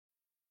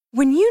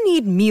When you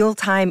need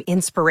mealtime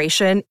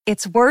inspiration,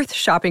 it's worth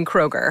shopping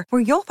Kroger,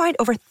 where you'll find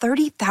over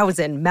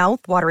 30,000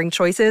 mouth-watering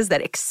choices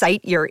that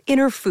excite your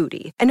inner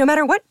foodie. And no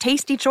matter what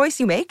tasty choice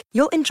you make,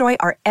 you'll enjoy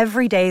our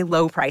everyday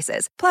low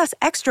prices, plus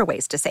extra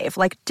ways to save,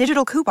 like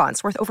digital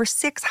coupons worth over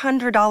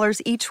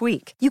 $600 each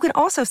week. You can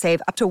also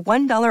save up to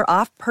 $1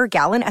 off per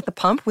gallon at the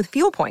pump with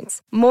fuel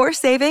points. More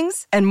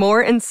savings and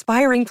more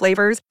inspiring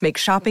flavors make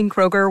shopping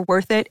Kroger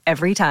worth it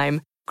every time.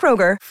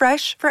 Kroger,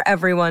 fresh for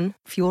everyone.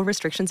 Fuel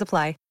restrictions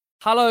apply.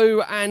 Hello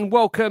and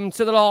welcome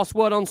to The Last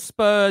Word on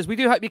Spurs. We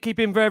do hope you're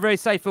keeping very, very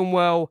safe and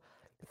well.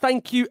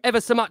 Thank you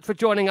ever so much for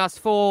joining us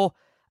for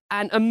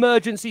an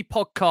emergency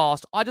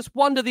podcast. I just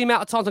wonder the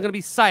amount of times I'm going to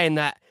be saying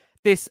that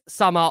this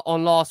summer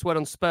on Last Word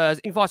on Spurs.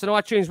 You can find us on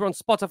iTunes, we're on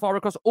Spotify, we're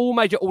across all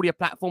major audio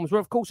platforms. We're,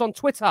 of course, on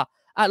Twitter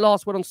at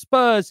Last Word on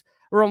Spurs.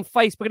 We're on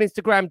Facebook and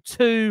Instagram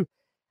too.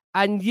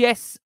 And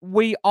yes,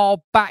 we are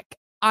back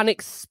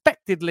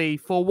unexpectedly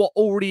for what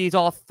already is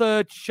our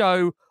third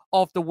show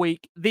of the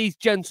week. These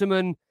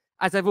gentlemen,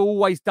 as they've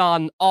always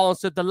done,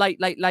 answered the late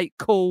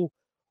call,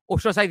 or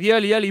should I say the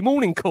early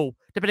morning call,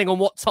 depending on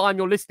what time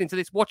you're listening to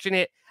this, watching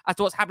it, as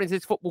to what's happening to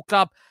this football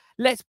club.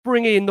 Let's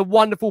bring in the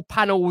wonderful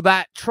panel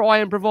that try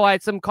and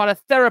provide some kind of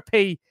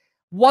therapy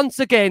once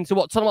again to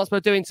what Tottenham Hotspur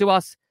are doing to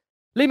us.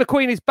 Lee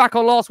McQueen is back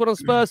on Last Word on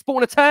Spurs,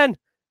 sporting a tan.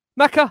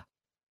 Macca,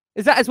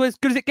 is that as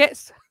good as it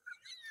gets?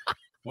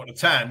 What, a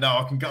tan? No,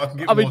 I can get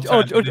I more mean,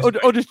 tan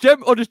or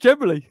just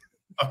generally.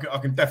 I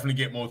can definitely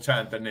get more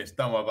tan than this.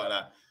 Don't worry about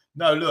that.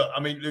 No, look, I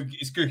mean, look,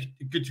 it's good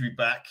to be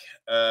back.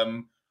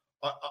 I'm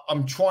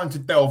trying to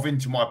delve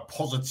into my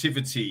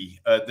positivity,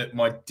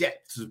 my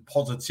depth of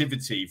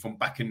positivity from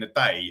back in the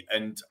day,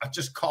 and I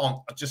just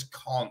can't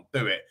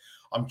do it.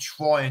 I'm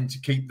trying to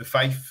keep the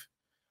faith,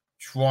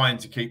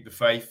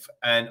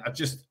 and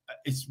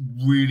it's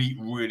really,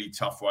 really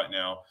tough right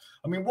now.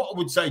 I mean, what I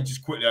would say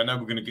just quickly, I know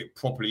we're going to get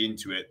properly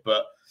into it,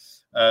 but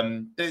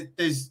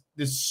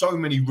there's so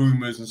many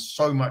rumours and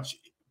so much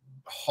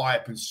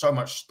hype and so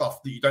much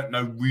stuff that you don't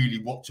know really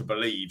what to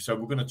believe. So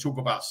we're going to talk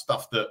about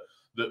stuff that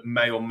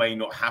may or may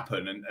not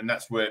happen, and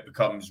that's where it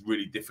becomes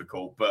really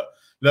difficult. But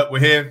look,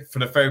 we're here for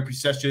the therapy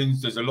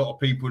sessions. There's a lot of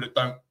people that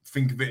don't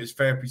think of it as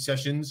therapy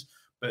sessions,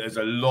 but there's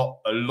a lot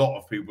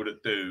of people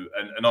that do,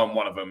 and I'm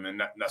one of them, and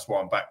that's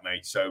why I'm back,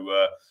 mate.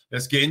 So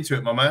let's get into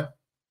it, my man.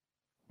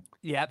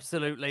 Yeah,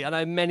 absolutely. I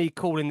know many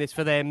calling this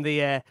for them.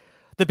 The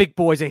big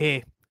boys are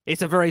here.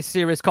 It's a very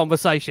serious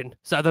conversation.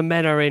 So the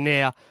men are in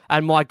here.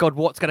 And my God,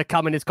 what's going to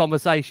come in this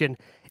conversation?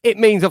 It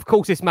means, of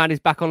course, this man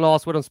is back on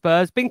Last Word on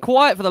Spurs. Been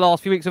quiet for the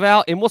last few weeks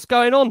without him. What's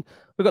going on?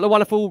 We've got the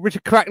wonderful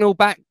Richard Cracknell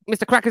back.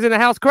 Mr. Cracker's in the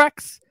house,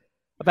 Cracks.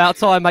 About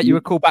time, mate, you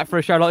were called back for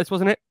a show like this,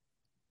 wasn't it?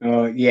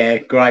 Oh, yeah,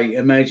 great.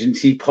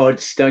 Emergency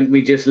pods. Don't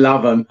we just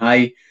love them,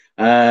 hey?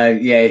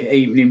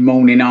 Evening,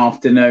 morning,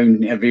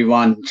 afternoon,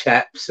 everyone,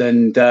 chaps.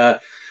 And I'm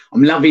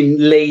loving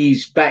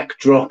Lee's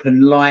backdrop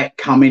and light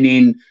coming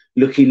in,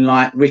 looking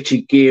like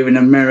Richard Gere, an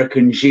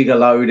American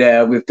gigolo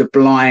there with the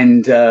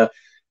blind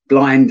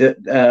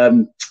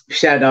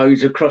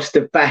shadows across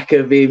the back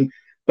of him.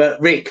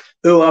 But Rick,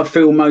 who I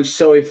feel most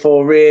sorry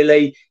for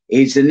really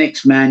is the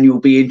next man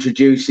you'll be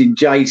introducing,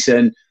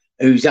 Jason,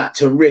 who's had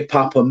to rip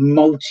up a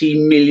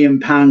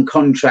multi-million-pound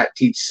contract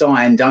he'd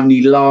signed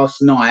only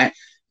last night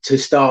to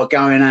start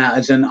going out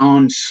as an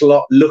Arne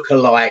Slot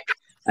lookalike.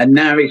 And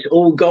now it's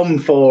all gone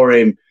for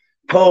him.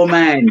 Poor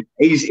man.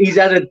 He's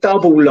had a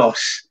double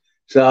loss.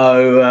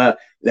 So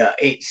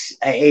it's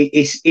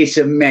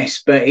a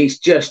mess, but it's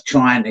just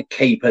trying to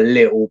keep a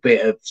little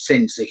bit of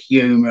sense of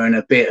humour and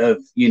a bit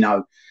of,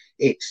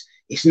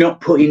 it's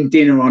not putting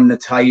dinner on the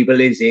table,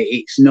 is it?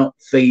 It's not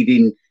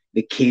feeding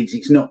the kids.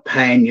 It's not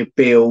paying your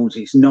bills.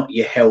 It's not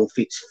your health.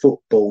 It's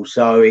football.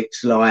 So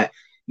it's like,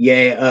 yeah,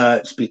 it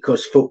hurts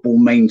because football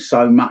means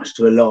so much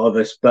to a lot of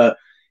us. But,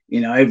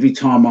 every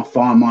time I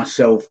find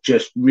myself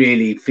just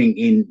really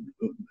thinking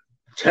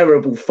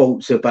terrible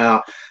thoughts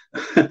about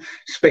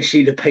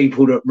especially the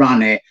people that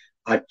run it,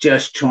 I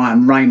just try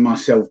and rein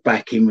myself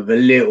back in with a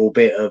little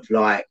bit of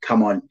like,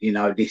 come on,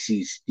 this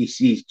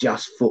is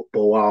just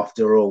football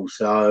after all.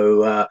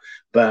 So,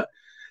 but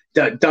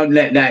don't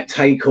let that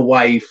take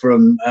away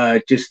from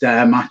just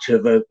how much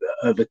of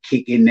a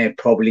kick in they're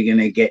probably going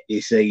to get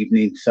this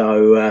evening.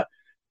 So,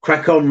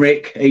 crack on,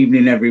 Rick.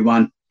 Evening,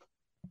 everyone.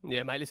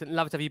 Yeah, mate. Listen,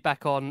 love to have you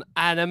back on.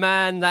 And a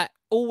man that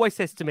always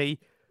says to me,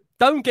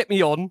 "Don't get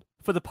me on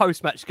for the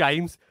post-match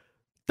games.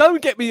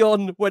 Don't get me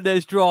on when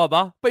there's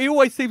drama," but he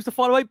always seems to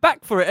find a way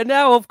back for it. And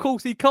now, of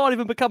course, he can't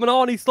even become an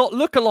Arne Slot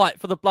lookalike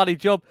for the bloody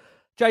job.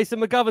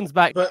 Jason McGovern's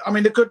back. But, I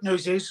mean, the good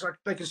news is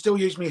they can still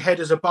use my head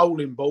as a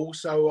bowling ball,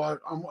 so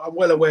I'm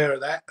well aware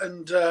of that.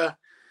 And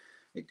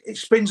it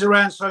spins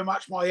around so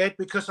much my head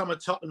because I'm a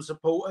Tottenham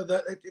supporter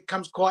that it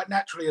comes quite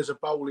naturally as a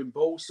bowling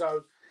ball.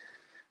 So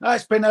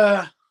it's been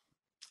I've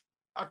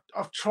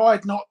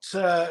tried not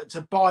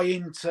to buy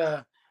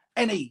into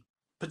any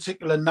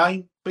particular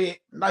name, be it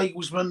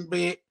Nagelsmann,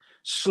 be it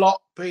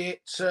Slot, be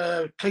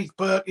it Keith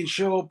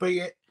Birkinshaw,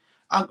 be it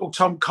Uncle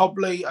Tom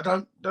Cobley. I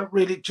don't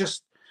really,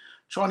 just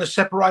trying to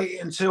separate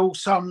it until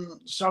some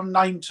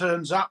name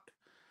turns up.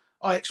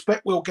 I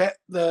expect we'll get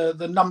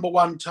the number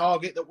one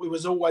target that we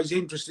was always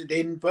interested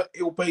in, but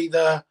it'll be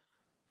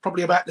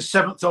probably about the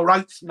 7th or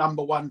 8th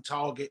number one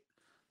target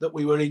that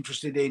we were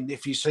interested in,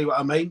 if you see what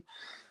I mean.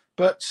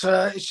 But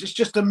it's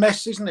just a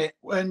mess, isn't it?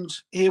 And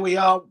here we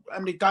are, how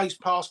many days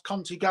past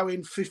Conte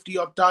going, 50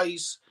 odd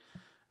days,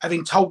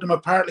 having told them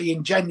apparently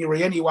in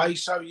January anyway.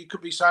 So you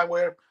could be saying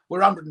we're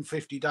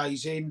 150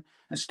 days in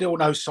and still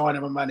no sign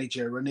of a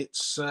manager. And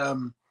it's,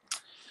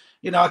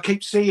 I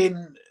keep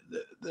seeing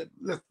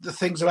the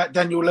things about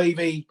Daniel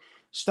Levy,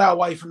 stay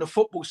away from the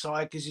football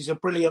side because he's a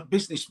brilliant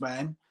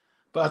businessman.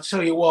 But I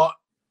tell you what,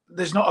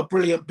 there's not a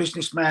brilliant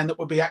businessman that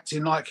would be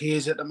acting like he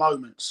is at the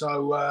moment.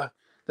 So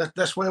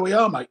that's where we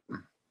are, mate.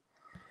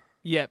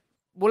 Yeah.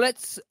 Well,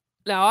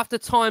 now I have to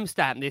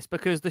timestamp this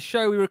because the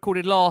show we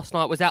recorded last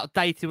night was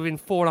outdated within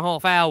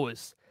 4.5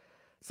 hours.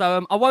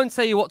 So I won't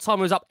tell you what time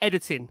I was up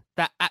editing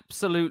that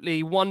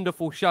absolutely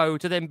wonderful show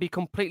to then be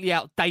completely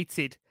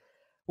outdated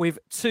with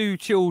 2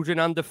 children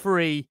under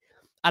 3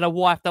 and a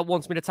wife that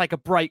wants me to take a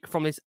break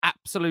from this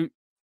absolute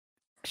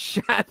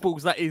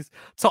shambles that is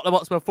Tottenham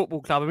Hotspur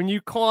Football Club. I mean,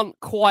 you can't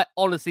quite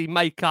honestly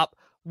make up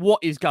what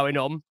is going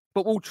on,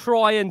 but we'll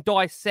try and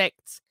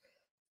dissect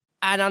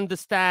and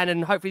understand,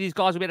 and hopefully these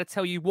guys will be able to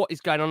tell you what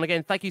is going on.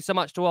 Again, thank you so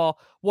much to our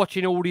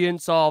watching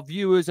audience, our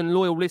viewers and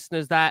loyal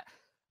listeners that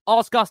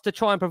ask us to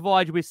try and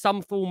provide you with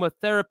some form of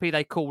therapy,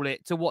 they call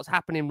it, to what's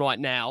happening right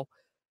now.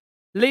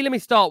 Lee, let me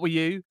start with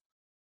you.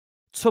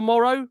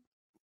 Tomorrow,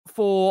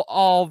 for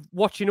our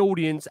watching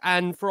audience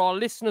and for our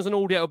listeners and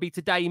audio, it'll be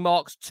today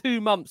marks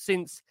 2 months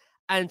since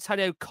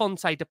Antonio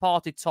Conte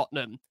departed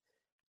Tottenham.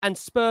 And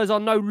Spurs are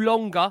no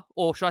longer,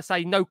 or should I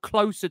say, no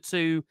closer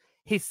to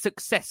his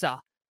successor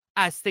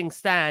as things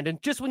stand.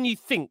 And just when you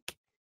think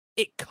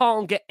it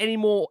can't get any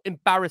more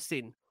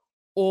embarrassing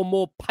or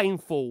more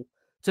painful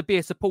to be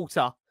a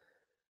supporter,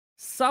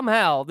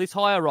 somehow this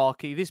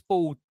hierarchy, this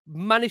ball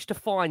managed to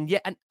find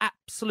yet an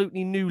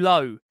absolutely new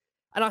low.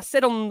 And I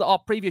said on our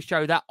previous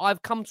show that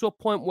I've come to a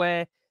point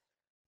where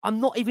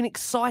I'm not even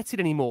excited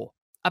anymore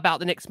about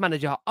the next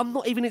manager. I'm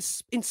not even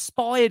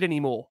inspired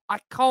anymore. I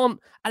can't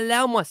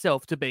allow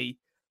myself to be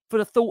for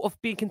the thought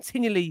of being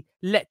continually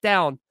let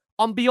down.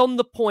 I'm beyond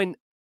the point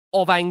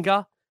of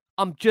anger.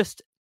 I'm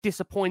just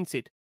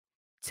disappointed.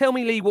 Tell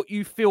me, Lee, what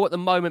you feel at the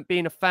moment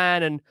being a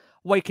fan and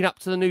waking up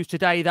to the news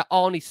today that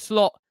Arne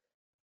Slot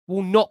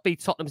will not be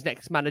Tottenham's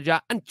next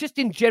manager, and just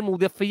in general,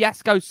 the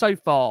fiasco so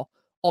far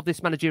of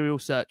this managerial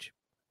search.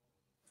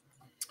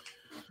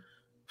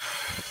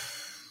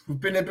 We've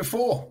been here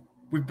before.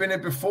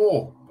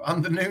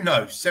 Under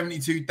Nuno,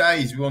 72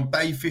 days. We're on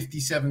day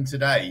 57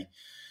 today.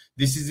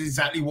 This is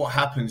exactly what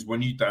happens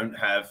when you don't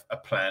have a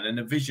plan and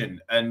a vision.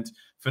 And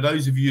for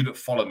those of you that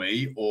follow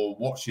me or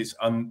watch this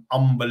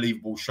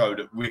unbelievable show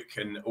that Rick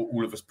and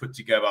all of us put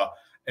together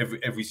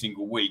every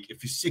single week,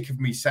 if you're sick of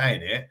me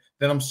saying it,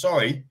 then I'm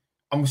sorry.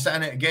 I'm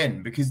saying it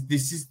again because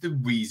this is the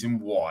reason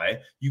why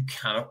you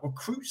cannot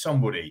recruit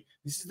somebody.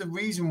 This is the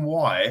reason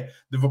why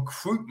the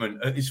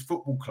recruitment at this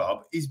football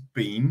club is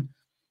being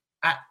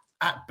at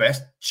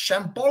best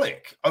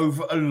shambolic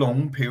over a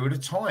long period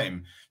of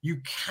time.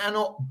 You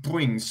cannot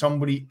bring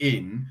somebody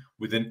in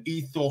with an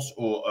ethos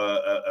or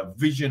a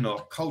vision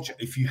or culture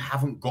if you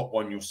haven't got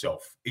one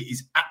yourself. It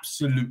is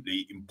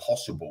absolutely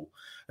impossible.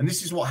 And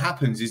this is what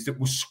happens, is that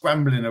we're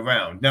scrambling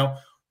around. Now,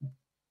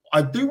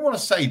 I do want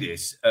to say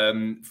this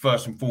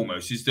first and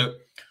foremost, is that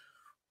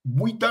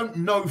we don't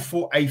know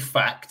for a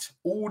fact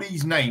all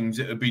these names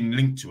that have been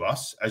linked to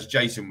us, as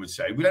Jason would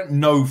say. We don't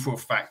know for a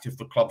fact if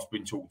the club's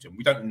been talked to them.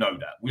 We don't know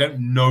that. We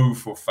don't know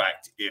for a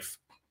fact if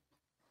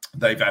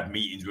they've had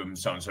meetings with them and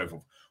so on and so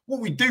forth.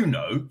 What we do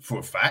know for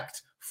a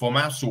fact from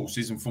our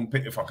sources and from,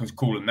 if I can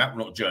call them that,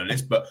 we're not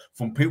journalists, but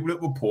from people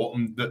that report,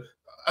 and that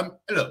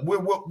look,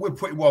 we're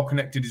pretty well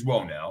connected as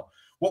well now.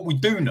 What we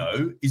do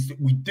know is that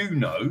we do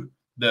know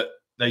that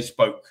they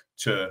spoke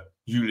to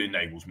Julian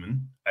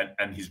Nagelsmann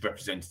and his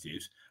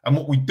representatives. And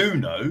what we do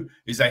know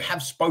is they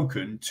have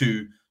spoken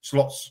to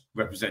Slot's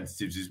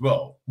representatives as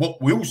well.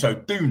 What we also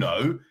do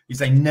know is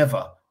they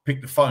never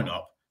picked the phone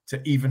up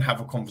to even have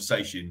a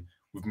conversation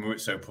with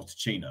Maurizio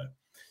Pochettino.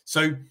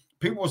 So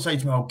people will say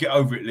to me, "I'll get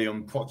over it,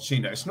 Leon,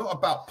 Pochettino." It's not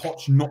about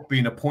Poch not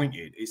being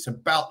appointed. It's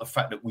about the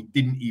fact that we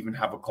didn't even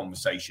have a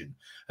conversation.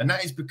 And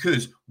that is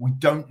because we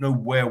don't know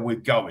where we're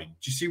going.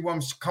 Do you see where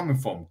I'm coming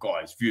from,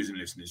 guys, viewers and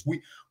listeners?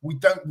 We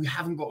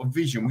haven't got a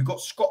vision. We've got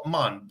Scott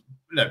Munn,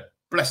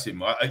 bless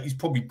him. He's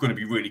probably going to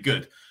be really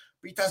good,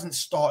 but he doesn't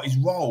start his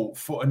role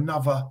for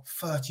another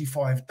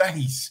 35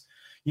 days.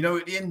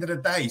 At the end of the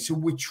day. So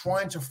we're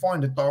trying to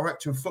find a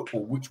director of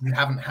football, which we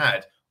haven't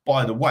had,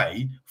 by the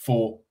way,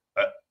 for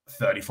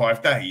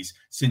 35 days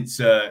since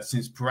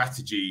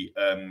Paratici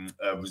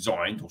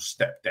resigned or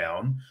stepped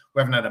down. We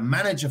haven't had a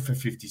manager for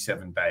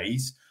 57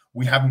 days.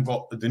 We haven't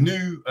got the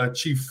new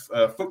chief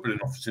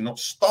footballing officer not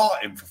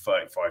starting for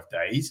 35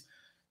 days.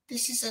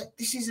 This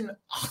is an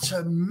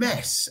utter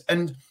mess.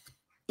 And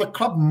the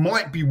club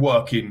might be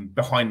working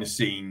behind the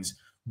scenes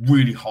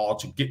really hard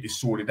to get this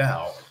sorted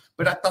out,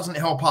 but that doesn't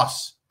help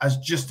us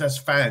as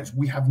fans,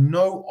 we have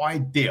no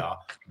idea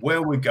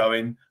where we're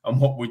going and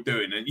what we're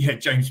doing. And yeah,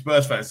 James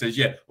Spurs fan says,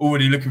 yeah,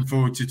 already looking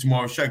forward to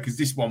tomorrow's show because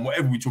this one,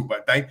 whatever we talk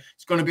about, Dave,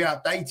 it's going to be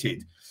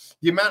outdated.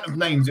 The amount of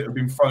names that have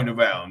been thrown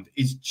around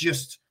is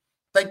just,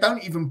 they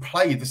don't even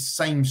play the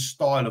same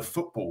style of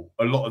football,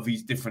 a lot of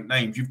these different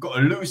names. You've got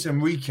a Luis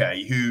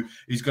Enrique who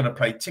is going to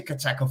play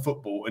tiki-taka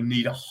football and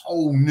need a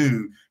whole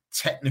new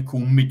technical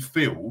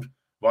midfield,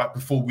 right,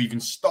 before we even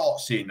start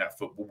seeing that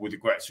football, with the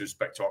greatest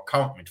respect to our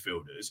current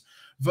midfielders,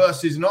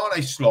 versus an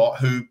Arne Slot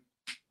who,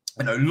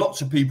 you know,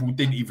 lots of people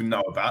didn't even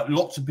know about,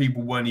 lots of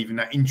people weren't even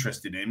that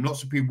interested in,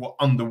 lots of people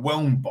were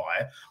underwhelmed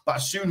by, but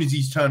as soon as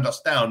he's turned us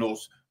down,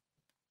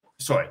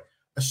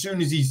 as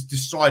soon as he's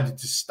decided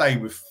to stay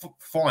with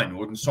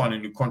Feyenoord and sign a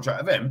new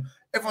contract with them,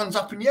 everyone's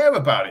up in the air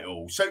about it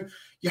all. So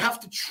you have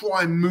to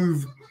try and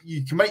move.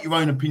 You can make your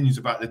own opinions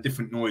about the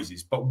different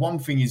noises, but one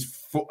thing is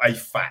for a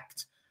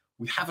fact.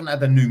 We haven't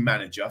had a new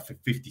manager for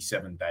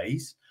 57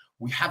 days.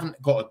 We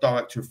haven't got a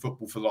director of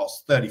football for the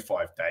last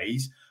 35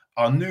 days.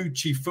 Our new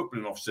chief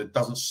footballing officer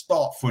doesn't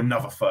start for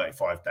another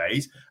 35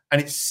 days. And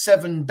it's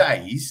 7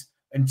 days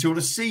until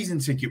the season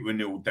ticket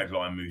renewal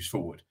deadline moves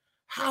forward.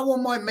 How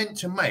am I meant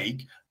to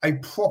make a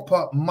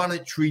proper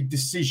monetary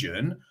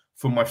decision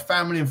for my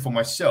family and for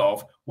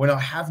myself when I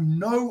have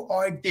no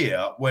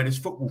idea where this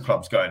football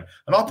club's going?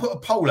 And I put a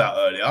poll out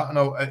earlier,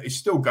 and it's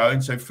still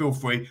going, so feel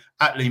free,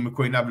 at Lee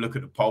McQueen, have a look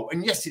at the poll.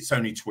 And yes, it's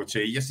only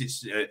Twitter. Yes,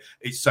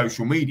 it's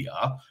social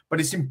media,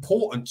 but it's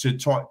important to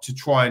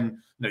try and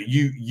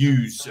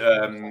use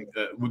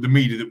with the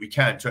media that we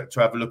can to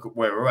have a look at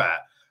where we're at.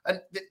 And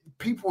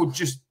people are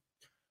just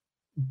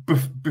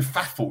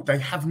befuddled. They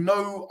have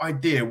no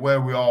idea where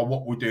we are,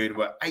 what we're doing.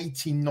 We're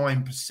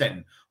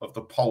 89% of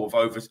the poll of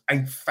over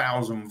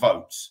 8,000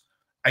 votes.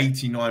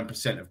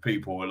 89% of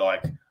people are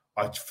like,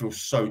 I feel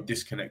so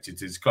disconnected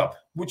to this club,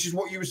 which is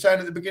what you were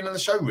saying at the beginning of the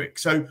show, Rick.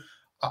 So,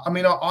 I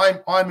mean,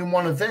 I'm in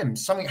one of them.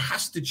 Something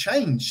has to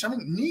change.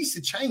 Something needs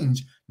to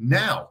change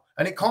now.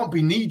 And it can't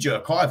be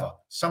knee-jerk either.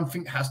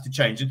 Something has to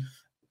change. And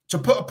to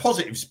put a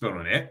positive spin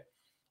on it,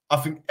 I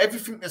think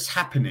everything that's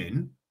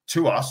happening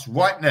to us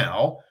right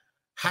now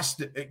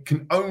it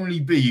can only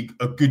be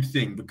a good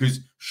thing, because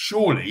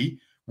surely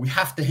we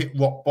have to hit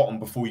rock bottom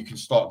before you can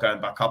start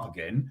going back up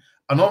again.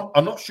 And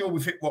I'm not sure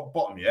we've hit rock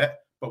bottom yet,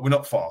 but we're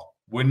not far.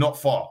 We are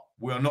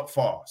not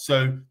far.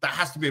 So that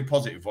has to be a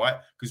positive, right?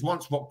 Because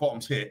once rock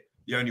bottom's hit,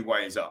 the only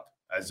way is up,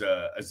 as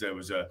there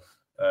was a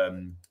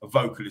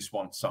vocalist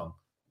once sung.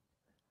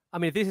 I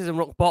mean, if this isn't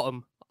rock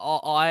bottom,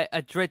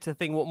 I dread to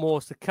think what more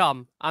is to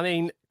come. I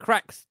mean,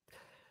 Cracks,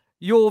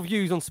 your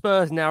views on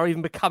Spurs now are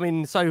even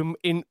becoming so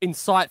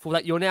insightful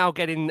that you're now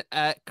getting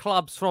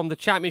clubs from the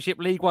Championship,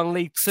 League One,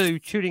 League Two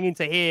tuning in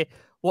to hear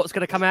what's going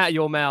to come out of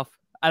your mouth.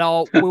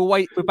 And we'll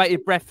wait with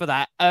bated breath for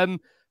that.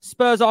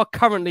 Spurs are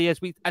currently, as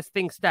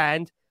things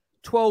stand,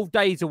 12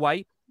 days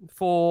away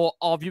for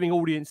our viewing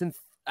audience, and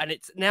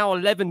it's now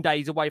 11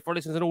 days away for our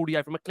listeners and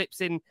audio from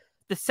eclipsing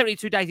the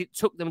 72 days it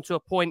took them to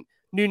appoint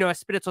Nuno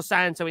Espirito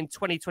Santo in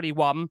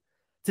 2021.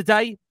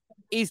 Today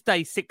is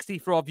day 60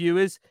 for our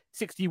viewers,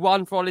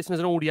 61 for our listeners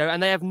and audio,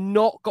 and they have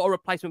not got a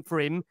replacement for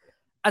him.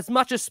 As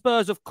much as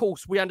Spurs, of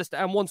course, we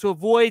understand and want to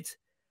avoid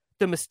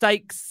the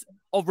mistakes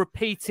of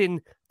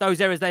repeating those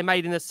errors they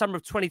made in the summer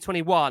of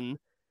 2021,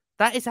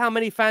 that is how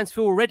many fans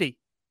feel already.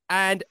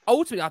 And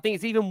ultimately, I think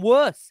it's even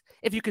worse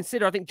if you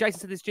consider, I think Jason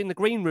said this in the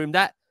green room,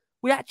 that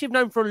we actually have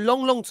known for a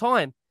long, long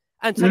time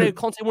Antonio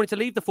Conte wanted to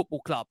leave the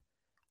football club.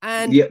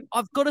 And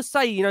I've got to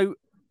say, it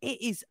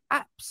is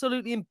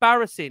absolutely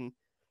embarrassing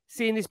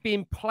seeing this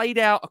being played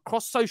out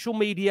across social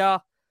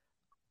media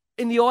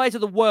in the eyes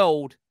of the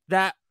world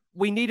that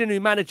we need a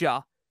new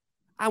manager,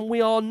 and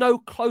we are no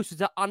closer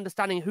to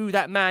understanding who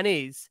that man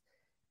is.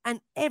 And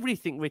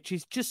everything, Rich,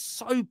 is just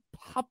so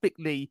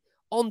publicly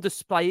on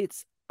display.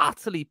 It's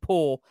utterly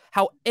poor,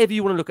 however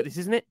you want to look at this,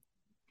 isn't it?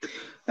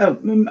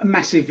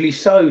 Massively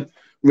so,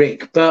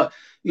 Rick. But,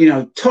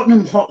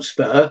 Tottenham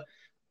Hotspur,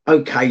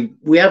 okay,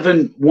 we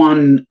haven't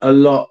won a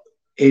lot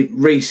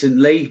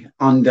recently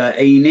under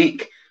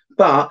ENIC,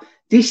 but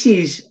this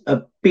is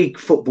a big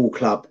football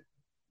club,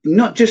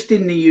 not just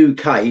in the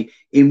UK,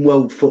 in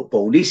world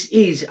football. This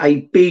is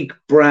a big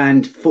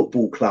brand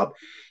football club.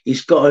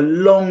 It's got a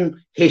long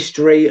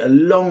history, a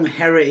long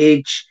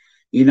heritage.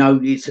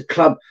 It's a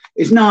club.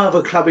 There's no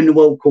other club in the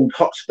world called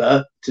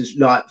Hotspur,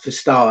 for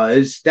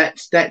starters.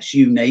 That's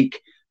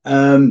unique.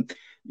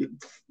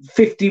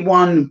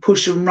 51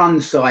 push and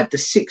run side, the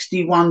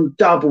 61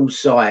 double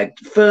side,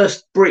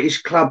 first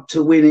British club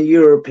to win a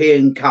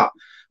European Cup.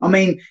 I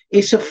mean,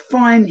 it's a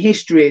fine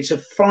history. It's a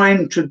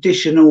fine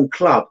traditional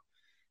club.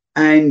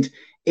 And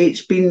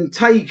it's been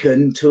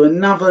taken to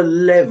another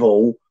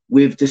level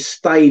with the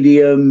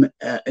stadium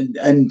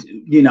and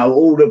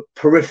all the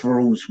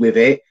peripherals with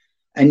it.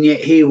 And yet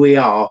here we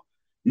are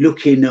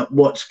looking at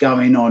what's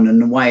going on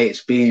and the way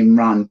it's being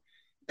run.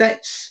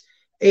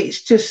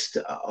 It's just,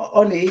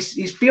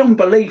 it's beyond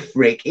belief,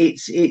 Rick.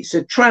 It's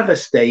a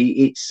travesty.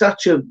 It's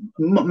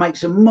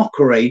makes a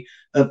mockery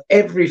of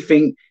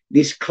everything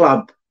this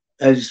club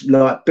has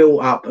like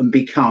built up and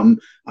become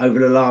over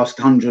the last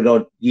 100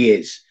 odd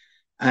years.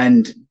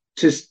 And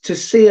to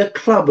see a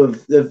club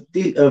of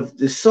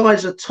the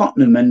size of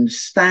Tottenham and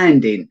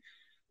standing,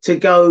 to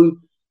go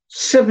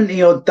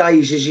 70 odd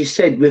days, as you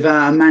said,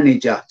 without a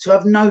manager, to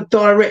have no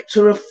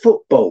director of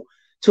football,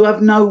 to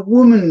have no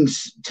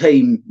women's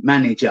team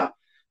manager,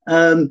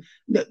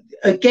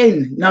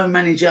 again, no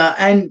manager.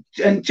 And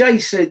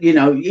Jason, you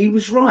know, he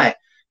was right.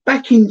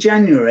 Back in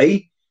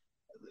January,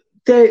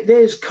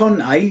 there's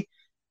Conte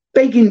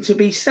begging to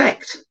be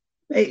sacked.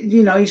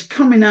 You know, he's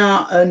coming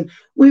out, and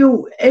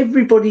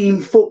everybody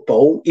in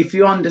football, if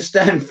you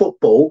understand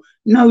football,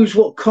 knows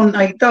what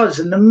Conte does.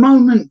 And the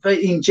moment that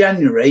in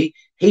January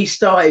he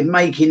started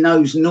making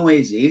those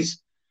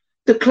noises,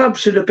 the club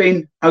should have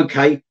been,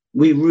 okay,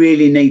 we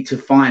really need to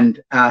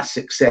find our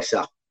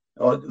successor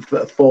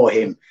for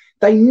him.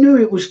 They knew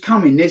it was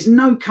coming. There's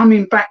no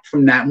coming back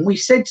from that. And we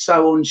said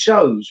so on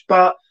shows,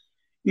 but,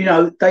 you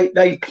know,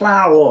 they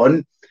plough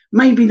on.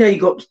 Maybe they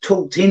got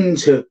talked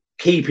into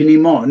keeping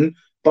him on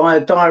by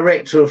a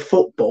director of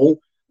football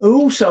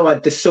who also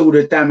had the sword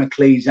of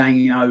Damocles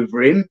hanging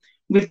over him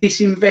with this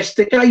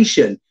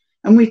investigation.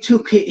 And we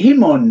took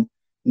him on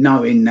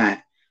knowing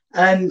that.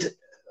 And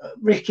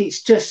Rick,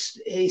 it's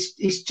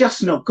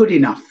just not good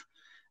enough.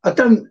 I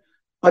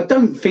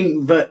don't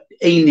think that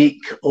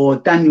Enoch or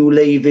Daniel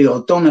Levy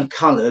or Donna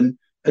Cullen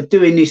are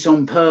doing this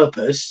on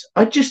purpose.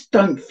 I just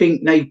don't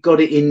think they've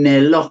got it in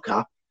their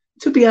locker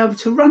to be able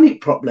to run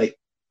it properly.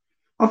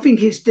 I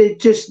think it's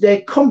just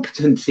their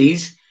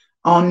competencies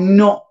are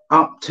not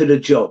up to the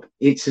job.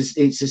 It's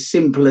as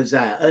simple as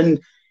that. And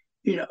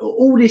you know,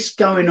 all this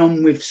going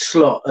on with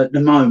Slot at the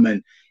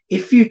moment,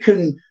 if you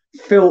can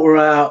filter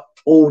out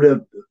all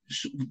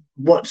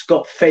what's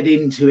got fed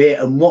into it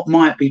and what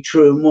might be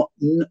true and what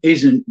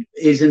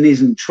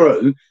isn't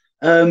true,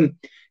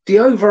 the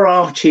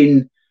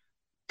overarching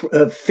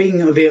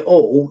thing of it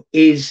all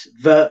is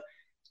that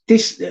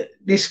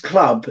this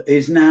club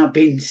has now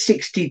been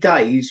 60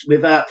 days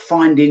without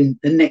finding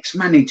the next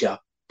manager.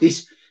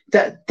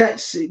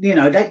 That's you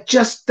know, that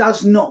just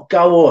does not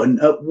go on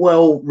at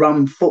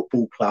well-run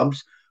football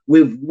clubs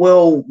with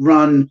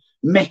well-run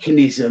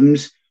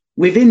mechanisms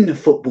within the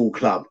football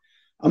club.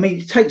 I mean,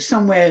 you take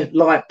somewhere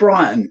like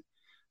Brighton,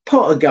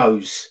 Potter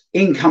goes,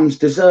 in comes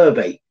De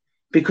Zerbi,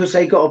 because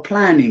they got a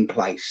plan in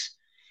place.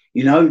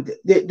 You know,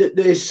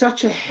 there's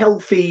such a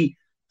healthy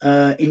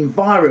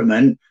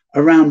environment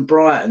around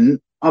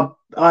Brighton.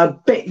 I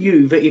bet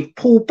you that if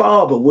Paul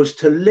Barber was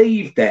to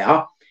leave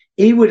there,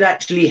 he would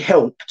actually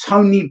help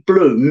Tony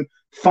Bloom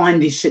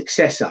find his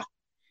successor.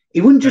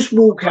 He wouldn't just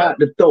walk out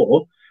the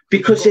door,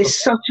 because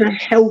there's such a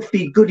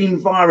healthy, good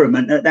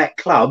environment at that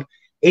club.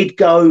 He'd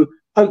go,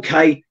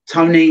 okay,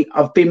 Tony,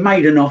 I've been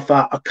made an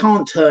offer. I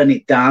can't turn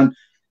it down.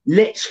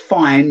 Let's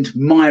find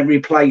my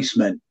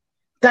replacement.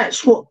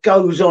 That's what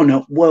goes on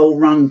at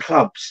well-run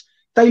clubs.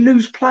 They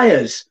lose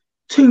players.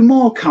 2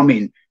 more come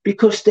in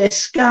because their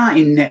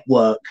scouting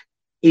network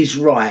is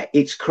right.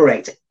 It's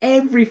correct.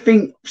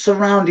 Everything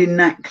surrounding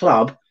that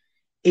club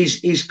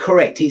is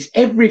correct. It's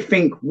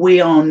everything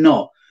we are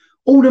not.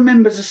 All the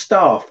members of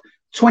staff,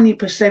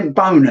 20%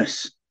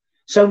 bonus.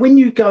 So when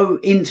you go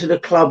into the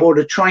club or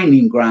the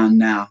training ground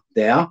now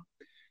there,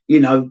 you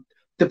know,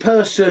 the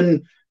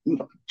person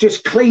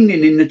just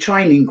cleaning in the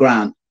training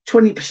ground,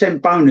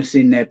 20% bonus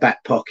in their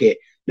back pocket.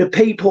 The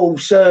people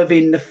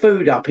serving the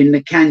food up in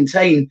the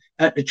canteen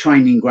at the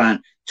training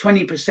ground,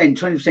 20%.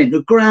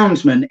 The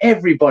groundsman,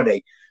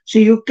 everybody. So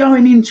you're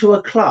going into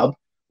a club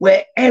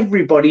where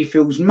everybody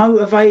feels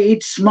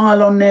motivated,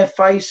 smile on their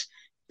face.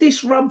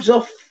 This rubs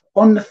off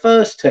on the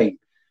first team.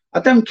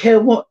 I don't care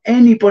what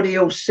anybody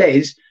else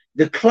says.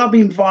 The club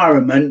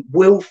environment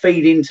will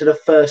feed into the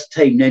first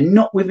team. They're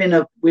not within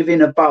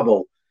a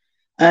bubble.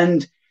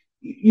 And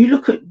you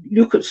look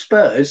at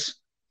Spurs,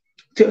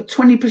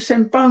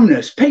 20%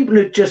 bonus. People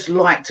would just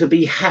like to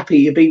be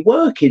happy to be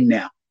working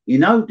now. You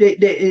know,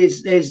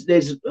 there's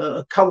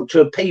a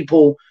culture of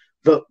people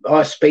that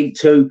I speak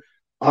to.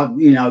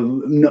 You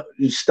know,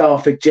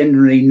 staff are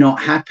generally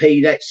not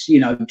happy. That's,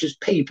 you know,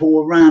 just people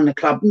around the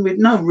club with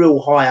no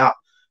real high up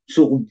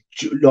sort of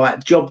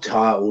like job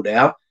title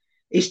there.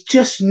 It's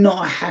just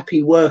not a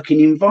happy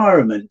working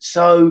environment.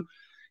 So,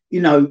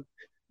 you know,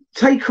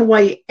 take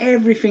away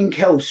everything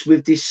else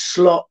with this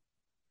Slot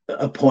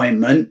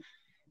appointment.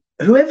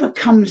 Whoever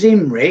comes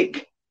in,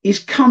 Rick, is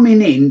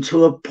coming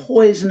into a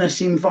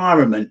poisonous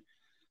environment,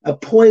 a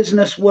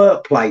poisonous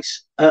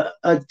workplace, a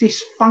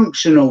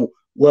dysfunctional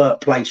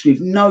workplace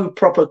with no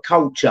proper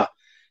culture.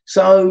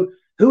 So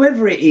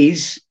whoever it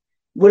is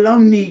will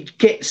only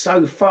get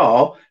so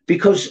far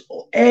because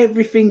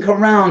everything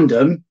around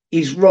them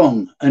is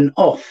wrong and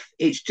off.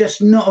 It's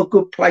just not a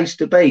good place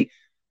to be.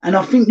 And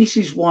I think this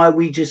is why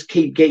we just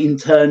keep getting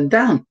turned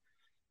down.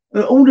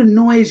 All the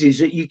noises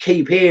that you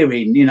keep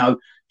hearing, you know,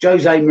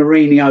 Jose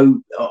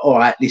Mourinho, all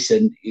right,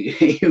 listen,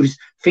 he was,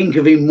 think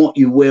of him what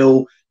you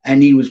will,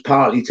 and he was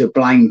partly to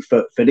blame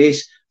for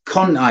this.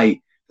 Conte,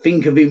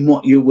 think of him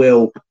what you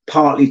will,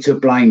 partly to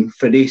blame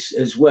for this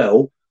as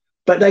well.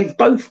 But they've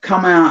both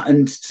come out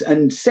and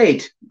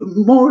said,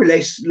 more or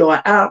less,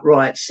 like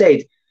outright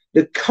said,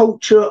 the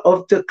culture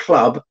of the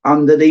club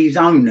under these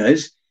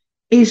owners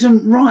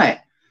isn't right.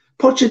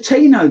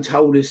 Pochettino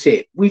told us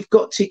it. We've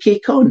got to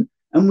kick on,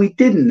 and we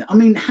didn't. I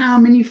mean, how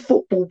many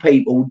football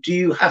people do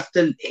you have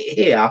to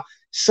hear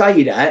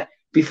say that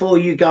before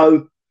you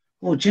go,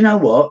 well, do you know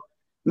what?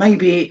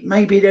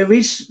 Maybe there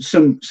is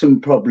some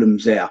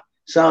problems there.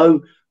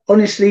 So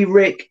honestly,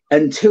 Rick,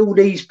 until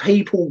these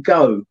people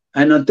go,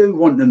 and I do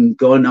want them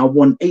gone, I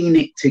want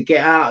ENIC to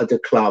get out of the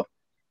club.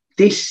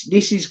 This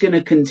is going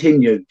to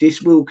continue.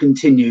 This will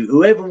continue.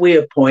 Whoever we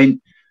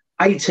appoint,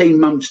 18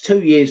 months,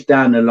 2 years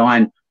down the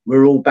line,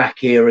 we're all back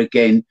here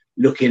again,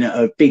 looking at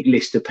a big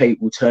list of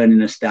people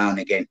turning us down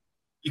again.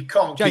 You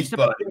can't keep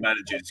burning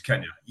managers,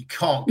 can you? You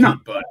can't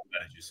keep burning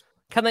managers.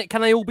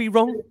 Can they all be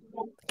wrong?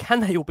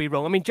 Can they all be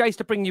wrong? I mean, Jace,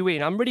 to bring you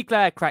in, I'm really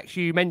glad, Cracks,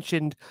 you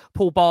mentioned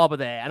Paul Barber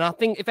there. And I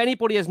think if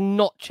anybody has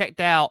not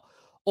checked out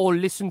or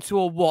listened to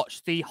or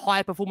watched the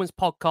High Performance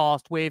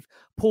podcast with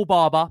Paul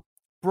Barber,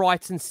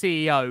 Brighton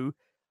CEO,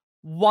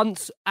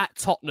 once at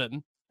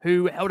Tottenham,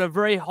 who held a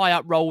very high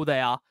up role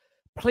there,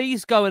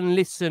 please go and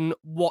listen,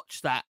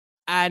 watch that.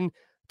 And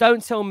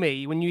don't tell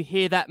me when you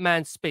hear that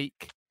man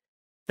speak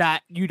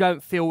that you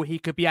don't feel he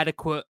could be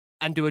adequate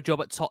and do a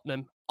job at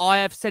Tottenham. I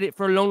have said it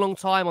for a long, long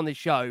time on this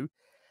show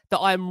that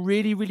I am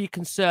really, really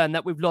concerned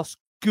that we've lost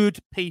good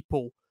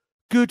people,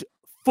 good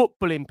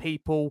footballing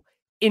people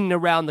in and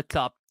around the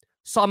club.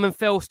 Simon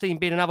Felstein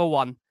being another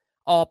one,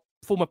 our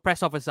former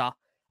press officer.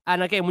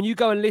 And again, when you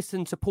go and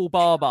listen to Paul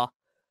Barber,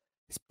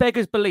 it's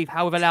beggars belief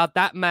how we've allowed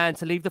that man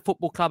to leave the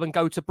football club and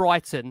go to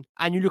Brighton.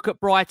 And you look at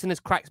Brighton, as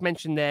Cracks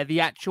mentioned there,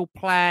 the actual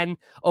plan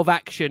of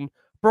action.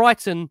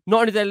 Brighton,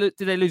 not only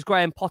did they lose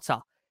Graham Potter,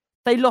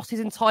 they lost his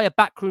entire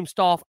backroom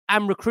staff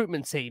and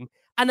recruitment team.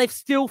 And they've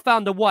still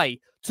found a way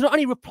to not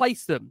only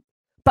replace them,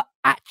 but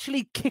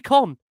actually kick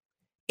on.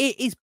 It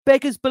is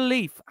beggars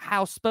belief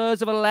how Spurs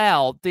have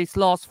allowed this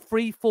last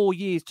 3-4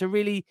 years to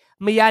really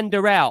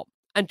meander out.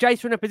 And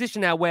Jason are in a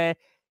position now where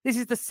this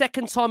is the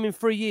second time in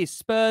 3 years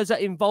Spurs are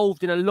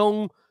involved in a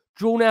long,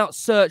 drawn-out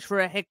search for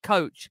a head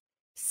coach.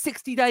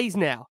 60 days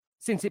now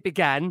since it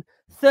began,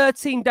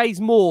 13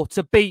 days more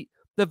to beat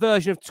the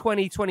version of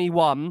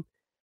 2021.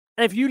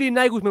 And if Julian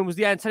Nagelsmann was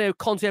the Antonio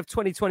Conte of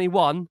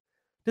 2021,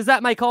 does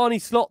that make Arne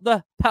Slot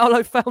the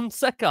Paulo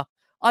Fonseca?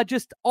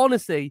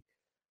 Honestly,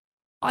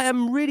 I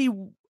am really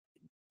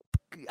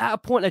at a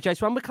point there,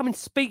 Jason, where I'm becoming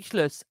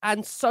speechless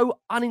and so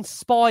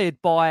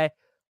uninspired by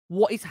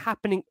what is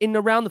happening in and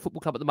around the football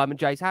club at the moment,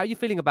 Jace. How are you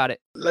feeling about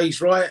it? Lee's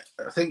right.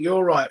 I think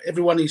you're right.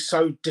 Everyone is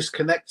so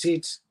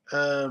disconnected,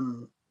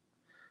 almost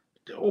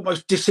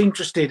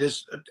disinterested.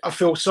 As I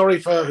feel sorry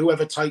for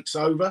whoever takes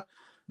over,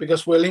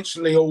 because we'll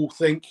instantly all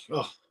think,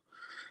 oh,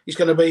 he's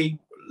going to be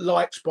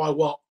liked by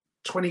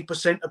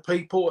 20% of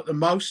people at the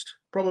most,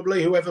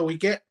 probably, whoever we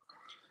get.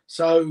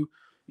 So,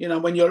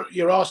 when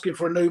you're asking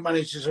for a new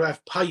manager to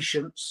have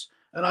patience,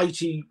 and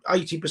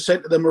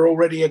 80% of them are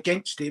already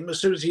against him, as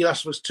soon as he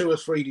has 2 or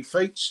 3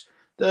 defeats,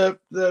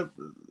 out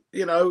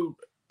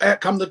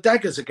come the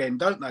daggers again,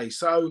 don't they?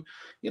 So,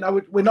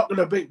 we're not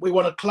going to we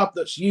want a club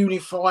that's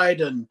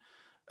unified and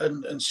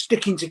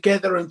sticking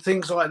together and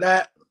things like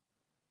that.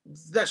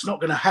 That's not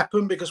going to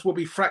happen because we'll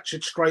be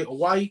fractured straight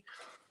away.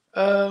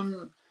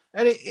 And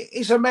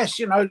it's a mess,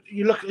 you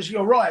look, as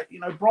you're right,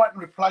 Brighton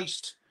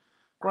replaced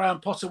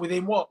Graham Potter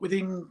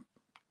within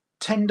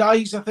 10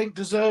 days, I think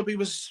De Zerbi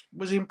was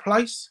in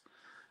place.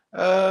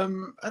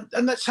 And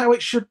that's how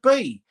it should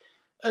be.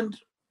 And,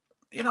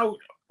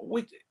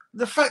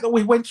 the fact that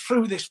we went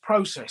through this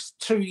process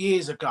 2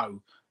 years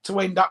ago to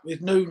end up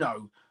with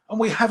Nuno, and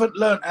we haven't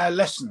learnt our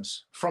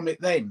lessons from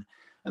it then.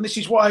 And this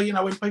is why,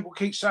 when people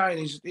keep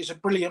saying he's a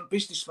brilliant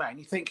businessman,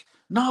 you think,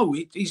 no,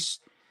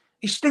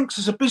 he stinks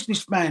as a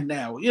businessman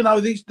now.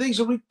 These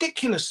are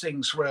ridiculous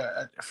things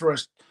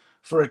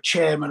for a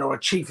chairman or a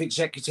chief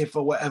executive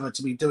or whatever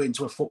to be doing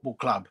to a football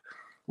club.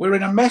 We're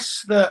in a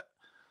mess that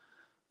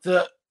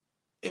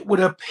it would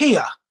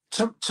appear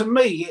to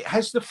me, it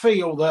has the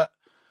feel that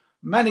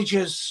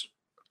managers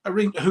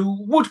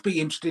who would be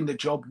interested in the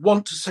job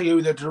want to see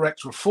who the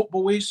director of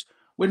football is.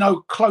 We're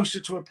no closer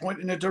to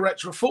appointing a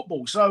director of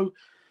football. So,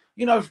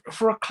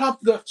 for a club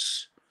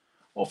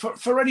or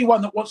for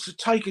anyone that wants to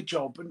take a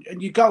job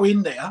and you go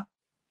in there,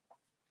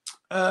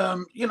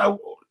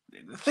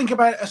 think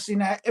about us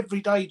in our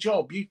everyday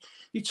job. You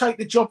take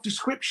the job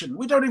description.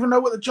 We don't even know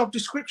what the job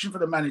description for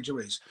the manager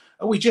is.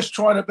 Are we just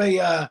trying to be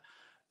a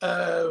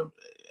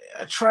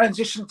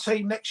transition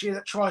team next year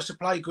that tries to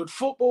play good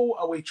football?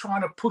 Are we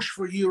trying to push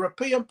for a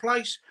European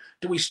place?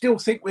 Do we still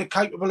think we're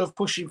capable of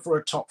pushing for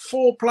a top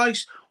 4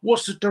 place?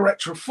 What's the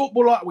director of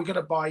football like? Are we going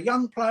to buy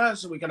young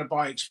players? Are we going to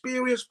buy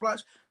experienced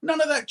players?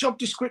 None of that job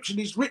description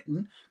is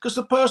written because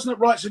the person that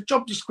writes a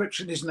job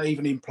description isn't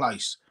even in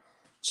place.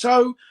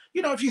 So,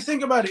 if you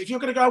think about it, if you're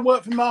going to go and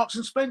work for Marks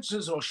and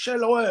Spencer's or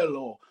Shell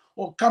Oil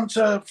or come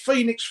to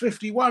Phoenix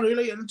 51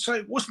 really and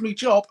say, what's my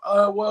job?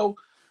 Well,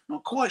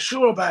 not quite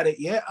sure about it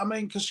yet. I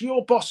mean, because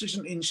your boss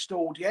isn't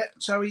installed yet.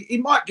 So he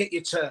might get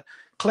you to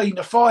clean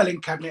the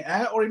filing cabinet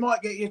out, or he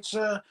might get you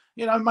to,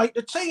 make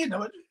the tea. You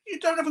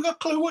don't have a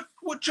clue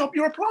what job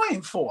you're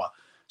applying for.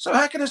 So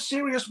how can a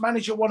serious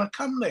manager want to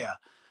come there?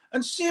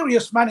 And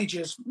serious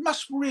managers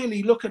must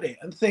really look at it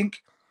and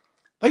think,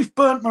 they've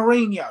burnt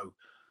Mourinho,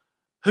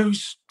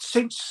 who's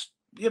since,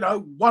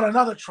 won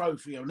another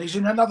trophy and he's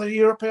in another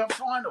European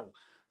final.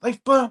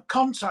 They've burnt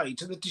Conte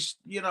to the,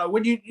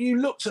 when you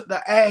looked at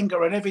the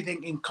anger and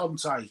everything in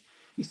Conte,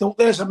 you thought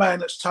there's a man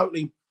that's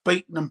totally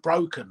beaten and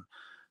broken.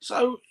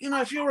 So,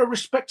 if you're a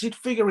respected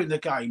figure in the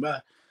game,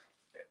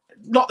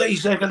 not that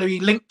he's going to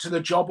be linked to the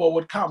job or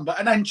would come, but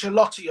an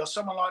Ancelotti or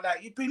someone like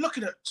that, you'd be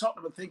looking at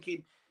Tottenham and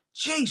thinking,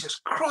 Jesus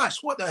Christ,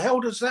 what the hell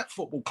does that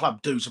football club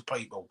do to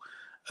people?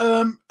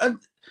 And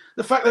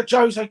the fact that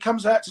Jose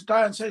comes out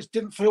today and says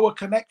didn't feel a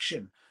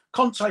connection.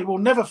 Conte will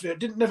never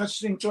never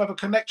seem to have a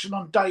connection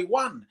on day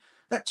one.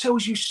 That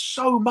tells you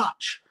so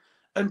much.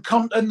 And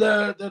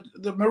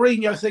the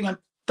Mourinho thing, and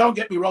don't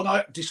get me wrong,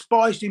 I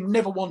despised him,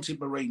 never wanted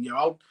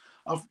Mourinho.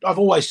 I've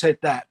always said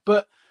that.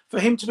 But for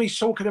him to be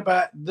talking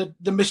about the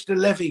Mr.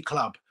 Levy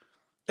club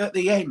at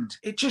the end,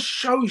 it just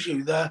shows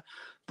you the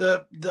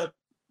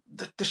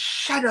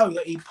shadow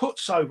that he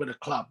puts over the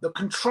club, the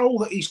control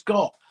that he's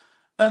got.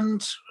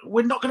 And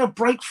we're not going to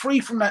break free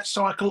from that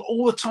cycle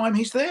all the time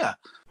he's there.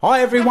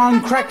 Hi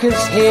everyone,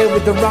 Crackers here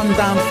with the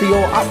rundown for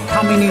your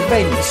upcoming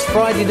events.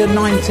 Friday the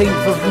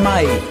 19th of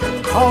May,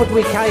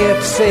 Hardwick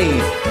AFC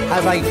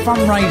have a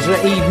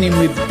fundraiser evening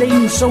with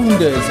Dean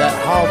Saunders at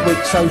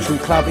Hardwick Social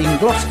Club in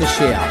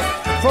Gloucestershire.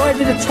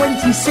 Friday the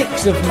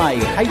 26th of May,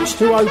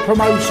 H2O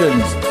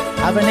Promotions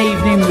have an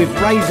evening with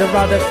Razor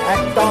Ruddock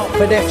at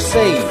Dartford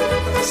FC.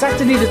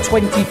 Saturday the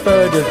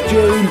 23rd of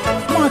June,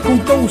 Michael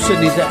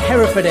Dawson is at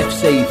Hereford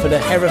FC for the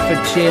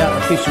Herefordshire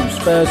Official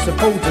Spurs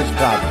Supporters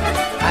Club.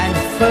 And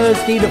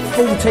Thursday the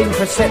 14th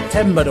of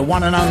September, the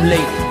one and only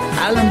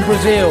Alan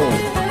Brazil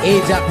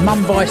is at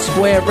Mumbai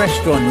Square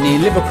Restaurant near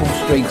Liverpool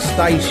Street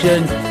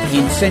Station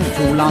in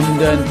central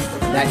London.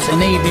 That's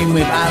an evening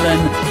with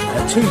Alan,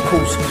 a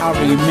 2-course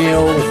curry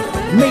meal,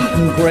 meet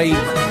and greet,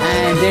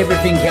 and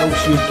everything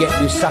else you get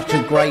with such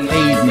a great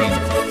evening.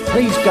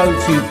 Please go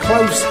to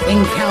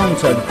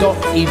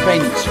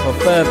closeencounter.events for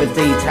further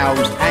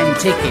details and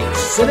tickets.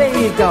 So there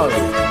you go.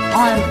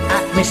 I'm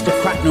at Mr.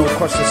 Cracknell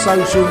across the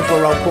socials,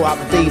 where I'll put up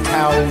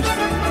details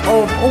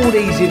of all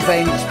these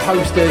events,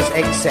 posters,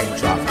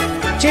 etc.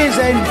 Cheers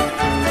then.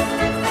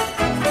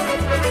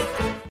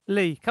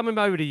 Lee, coming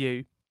over to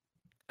you.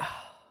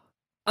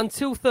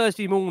 Until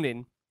Thursday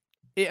morning,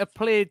 it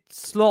appeared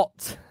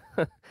Slot.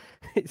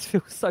 It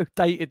feels so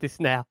dated, this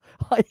now.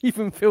 I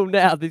even feel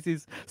now this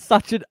is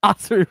such an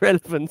utter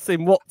irrelevance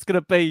in what's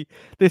going to be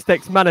this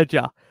next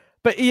manager.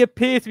 But he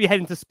appears to be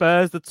heading to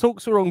Spurs. The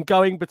talks were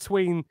ongoing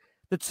between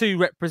the two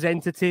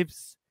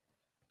representatives.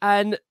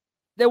 And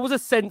there was a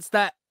sense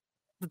that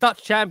the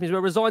Dutch champions were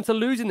resigned to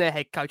losing their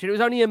head coach. And it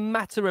was only a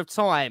matter of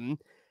time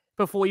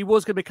before he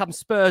was going to become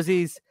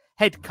Spurs'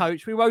 head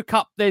coach. We woke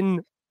up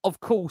then, of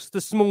course,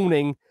 this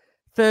morning,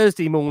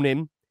 Thursday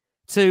morning,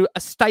 to a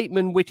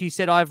statement which he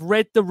said, I've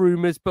read the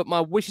rumours, but my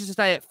wish is to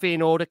stay at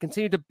Feyenoord to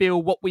continue to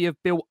build what we have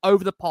built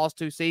over the past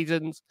 2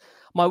 seasons.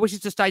 My wish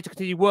is to stay to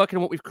continue working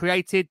on what we've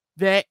created.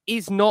 There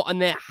is not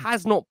and there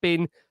has not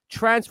been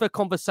transfer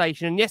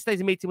conversation. And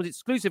yesterday's meeting was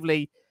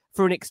exclusively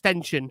for an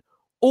extension.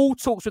 All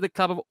talks with the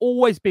club have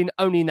always been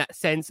only in that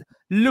sense,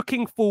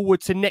 looking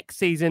forward to next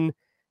season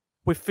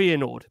with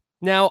Feyenoord.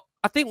 Now,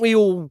 I think we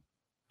all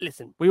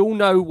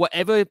know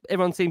whatever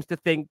everyone seems to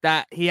think,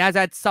 that he has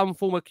had some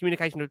form of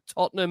communication with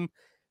Tottenham.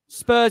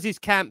 Spurs'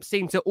 camp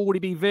seemed to already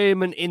be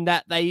vehement in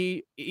that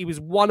he was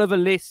one of a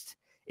list.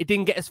 It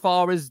didn't get as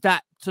far as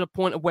that, to the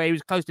point of where he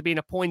was close to being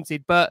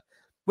appointed. But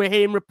we're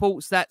hearing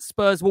reports that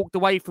Spurs walked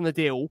away from the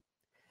deal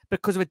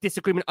because of a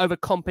disagreement over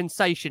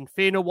compensation.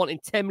 Feyenoord wanting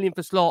 10 million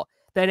for Slot,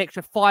 then an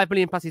extra 5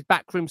 million plus his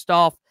backroom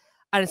staff.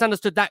 And it's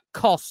understood that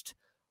cost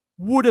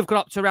would have gone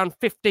up to around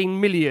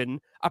 15 million,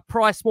 a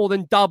price more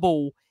than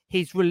double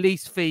his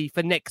release fee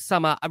for next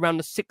summer, around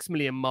the 6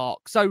 million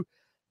mark. So,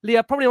 Lee,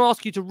 I probably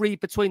ask you to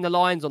read between the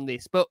lines on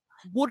this, but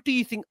what do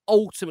you think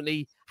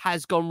ultimately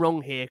has gone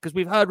wrong here? Because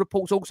we've heard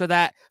reports also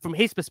that, from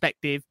his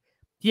perspective,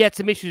 he had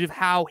some issues with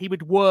how he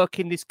would work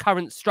in this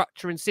current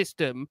structure and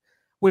system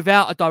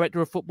without a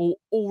director of football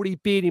already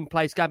being in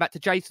place, going back to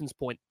Jason's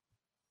point.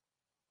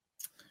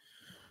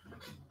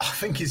 I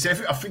think it's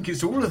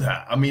all of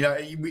that. I mean,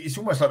 it's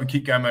almost like we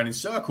keep going around in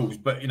circles,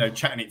 but,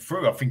 chatting it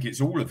through, I think it's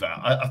all of that.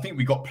 I think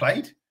we got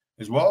played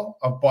as well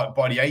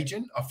by the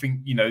agent. I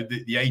think,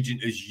 the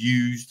agent has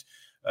used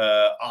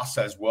us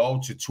as well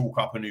to talk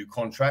up a new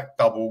contract,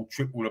 double,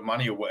 triple the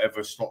money or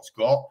whatever Slot's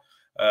got.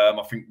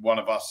 I think one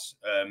of us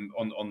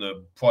on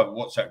the private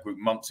WhatsApp group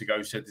months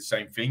ago said the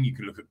same thing. You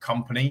can look at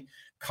Company.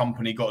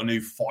 Company got a new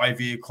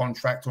 5-year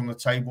contract on the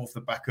table off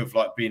the back of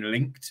being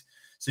linked.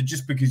 So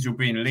just because you're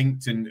being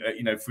linked and,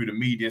 through the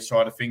media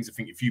side of things, I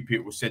think a few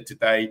people said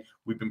today,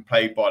 we've been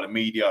played by the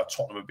media,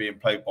 Tottenham are being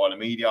played by the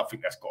media. I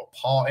think that's got a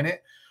part in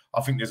it. I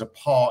think there's a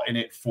part in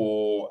it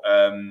for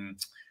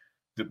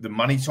the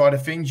money side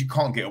of things. You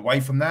can't get away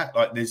from that.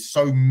 Like, there's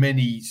so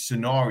many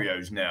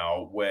scenarios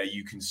now where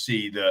you can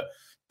see that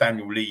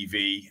Daniel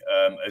Levy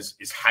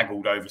has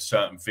haggled over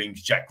certain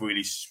things. Jack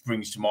Grealish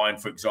springs to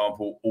mind, for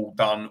example, all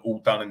done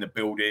in the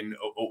building,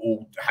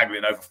 all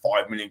haggling over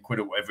 5 million quid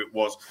or whatever it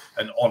was,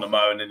 and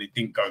Onimo, and then it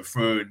didn't go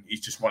through, and he's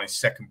just won his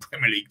second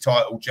Premier League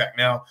title, Jack,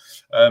 now.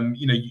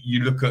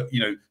 You look at,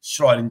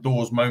 sliding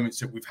doors moments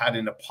that we've had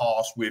in the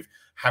past with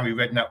Harry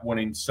Redknapp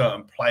wanting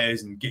certain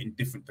players and getting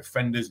different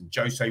defenders, and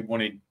Jose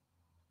wanting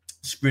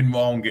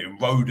Sprinwall and getting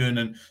Roden.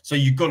 And so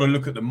you've got to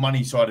look at the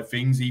money side of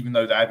things, even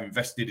though they have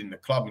invested in the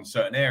club in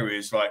certain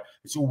areas. Like,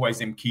 it's always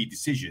them key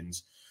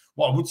decisions.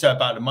 What I would say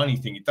about the money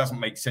thing, it doesn't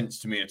make sense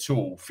to me at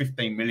all.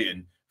 15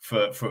 million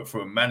for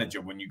a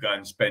manager when you go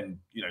and spend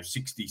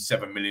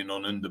 67 million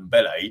on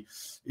Ndombele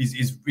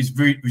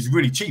is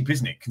really cheap,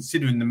 isn't it?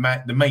 Considering the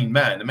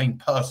main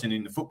person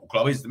in the football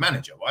club is the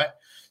manager, right?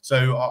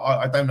 So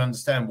I don't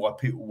understand why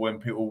when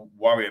people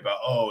worry about,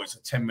 it's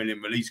a 10 million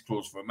release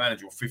clause for a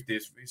manager, or 50,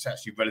 it's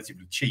actually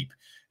relatively cheap.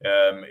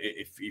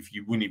 If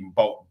you wouldn't even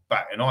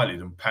bat an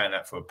eyelid and paying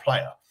that for a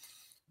player,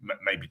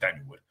 maybe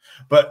Daniel would.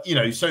 But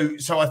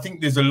so I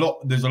think there's a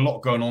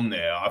lot going on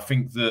there. I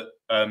think that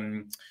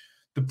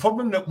the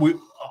problem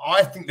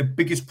I think the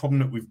biggest problem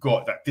that we've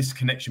got, that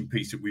disconnection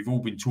piece that we've all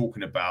been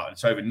talking about, and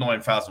it's over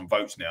 9,000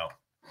 votes now.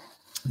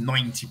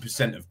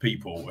 90% of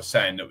people are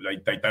saying that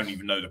they don't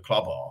even know the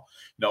club are.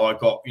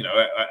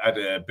 I had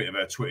a bit of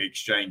a Twitter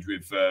exchange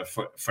with a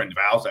friend of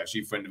ours,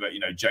 actually,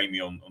 Jamie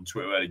on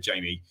Twitter earlier,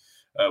 Jamie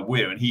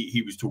Weir, and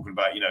he was talking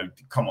about,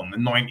 come on, the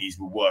 90s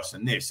were worse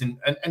than this, and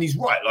he's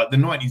right. Like, the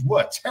 90s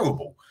were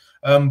terrible,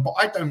 but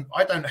I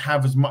don't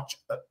have as much.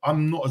 I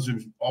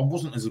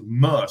wasn't as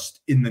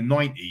immersed in the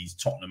 90s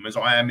Tottenham as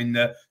I am in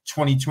the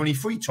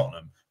 2023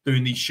 Tottenham,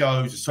 doing these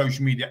shows, the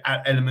social media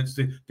elements,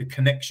 the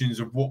connections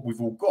of what we've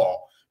all got.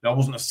 Now, I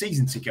wasn't a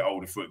season ticket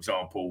holder, for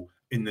example,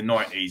 in the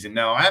 90s, and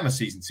now I am a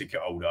season ticket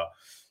holder.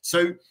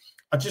 So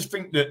I just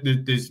think that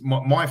there's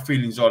my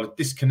feelings are the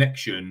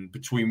disconnection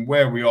between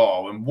where we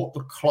are and what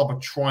the club are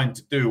trying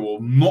to do, or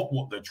not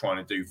what they're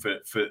trying to do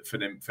for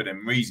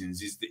them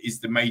reasons, is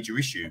the major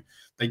issue.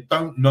 They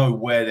don't know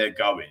where they're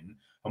going,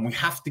 and we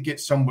have to get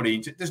somebody.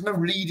 There's no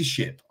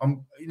leadership.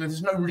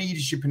 There's no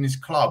leadership in this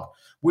club.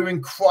 We're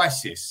in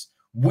crisis.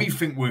 We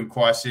think we're in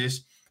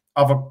crisis.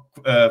 Other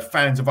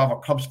fans of other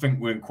clubs think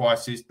we're in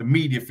crisis. The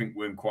media think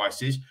we're in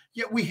crisis.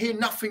 Yet we hear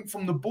nothing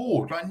from the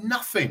board, like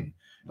nothing.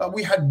 Like,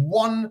 we had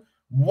one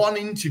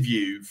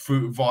interview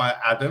via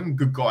Adam,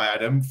 good guy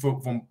Adam,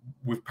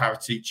 with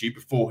Paratici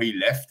before he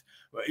left,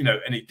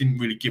 and it didn't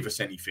really give us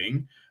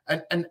anything.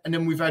 And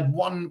then we've had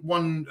one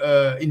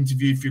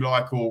interview, if you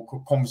like,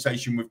 or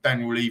conversation with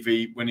Daniel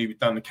Levy when he had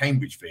done the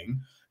Cambridge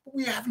thing. But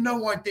we have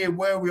no idea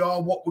where we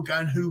are, what we're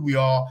going, who we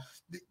are.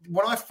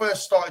 When I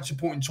first started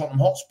supporting Tottenham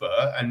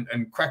Hotspur,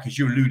 and Crackers,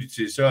 you alluded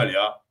to this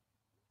earlier,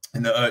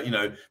 and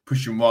the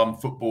push and run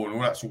football and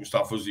all that sort of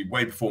stuff was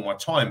way before my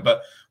time.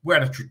 But we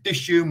had a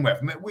tradition.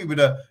 We were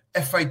the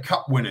FA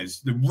Cup winners,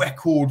 the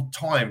record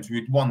times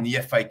we'd won the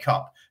FA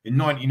Cup in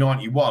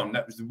 1991.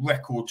 That was the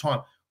record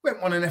time. We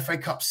haven't won an FA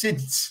Cup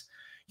since.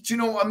 Do you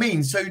know what I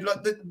mean? So,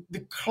 like,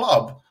 the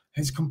club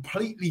has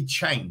completely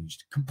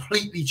changed.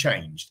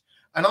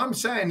 And I'm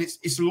saying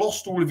it's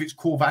lost all of its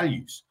core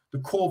values. The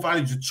core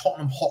values of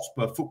Tottenham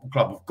Hotspur Football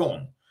Club have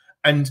gone,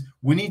 and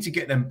we need to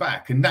get them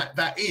back. And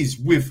that is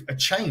with a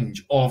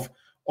change of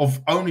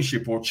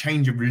ownership, or a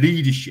change of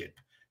leadership.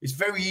 It's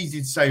very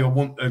easy to say I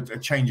want a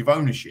change of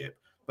ownership,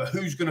 but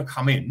who's going to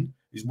come in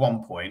is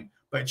one point.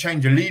 But a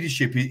change of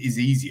leadership is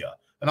easier.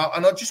 And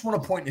I just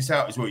want to point this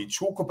out as well. You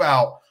talk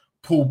about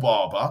Paul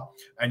Barber,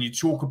 and you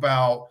talk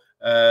about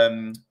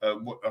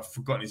I've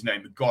forgotten his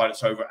name, the guy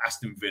that's over at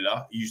Aston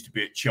Villa. He used to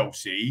be at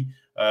Chelsea.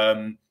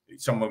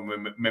 Someone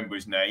remember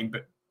his name,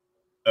 but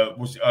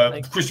was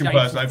Christian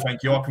Purslow.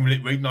 Thank you. I can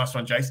read. Nice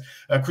one, Jace.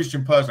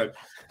 Christian Purslow.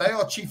 They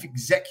are chief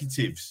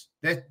executives.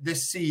 They're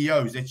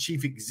CEOs. They're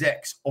chief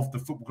execs of the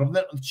football club.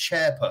 They're not the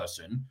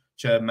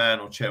chairman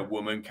or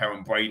chairwoman.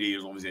 Karen Brady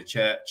is obviously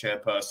a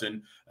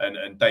chairperson,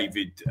 and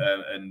David,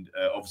 and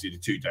obviously the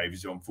two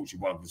Davids, who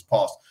unfortunately one of them has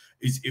passed,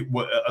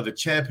 are the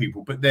chair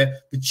people. But they're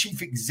the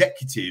chief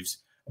executives.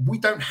 We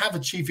don't have a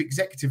chief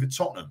executive at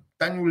Tottenham.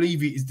 Daniel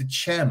Levy is the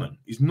chairman.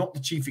 He's not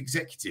the chief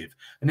executive.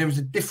 And there is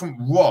a different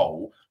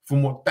role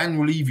from what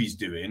Daniel Levy's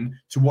doing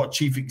to what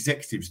chief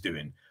executive's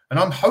doing. And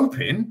I'm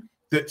hoping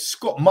that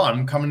Scott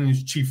Munn, coming in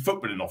as chief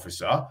footballing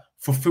officer,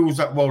 fulfills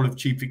that role of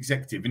chief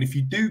executive. And if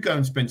you do go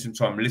and spend some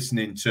time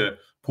listening to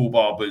Paul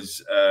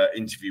Barber's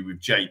interview with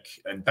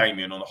Jake and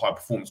Damien on the High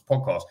Performance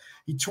podcast,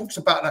 he talks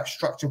about that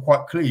structure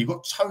quite clearly. You've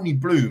got Tony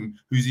Bloom,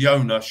 who's the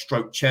owner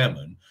 /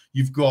 chairman.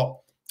 You've got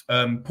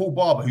Paul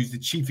Barber, who's the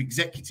chief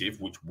executive,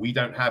 which we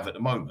don't have at the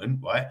moment,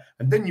 right?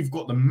 And then you've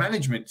got the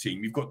management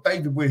team. You've got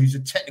David Weir, who's a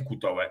technical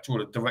director or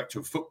the director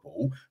of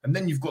football. And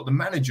then you've got the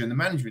manager and the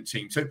management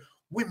team. So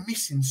we're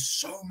missing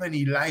so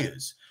many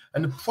layers.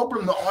 And the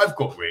problem that I've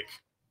got, Rick,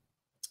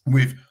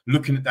 with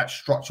looking at that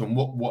structure and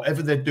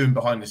whatever they're doing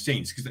behind the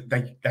scenes, because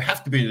they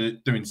have to be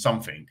doing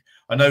something.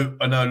 I know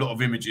a lot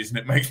of images, and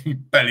it makes me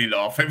belly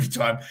laugh every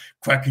time,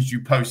 Crackers,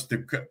 you post the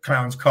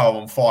clown's car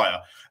on fire.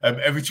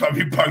 Every time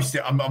you post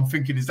it, I'm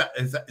thinking, is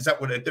that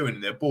what they're doing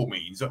in their board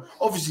meetings?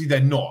 Obviously, they're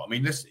not. I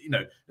mean,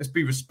 let's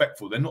be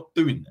respectful. They're not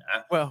doing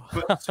that. Well,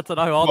 but, I don't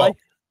know, are they?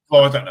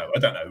 Well, I don't know.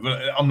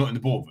 I'm not in the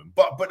boardroom.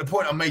 But the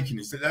point I'm making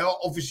is that they are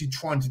obviously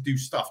trying to do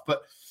stuff.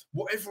 But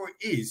whatever it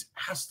is,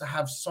 has to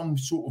have some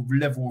sort of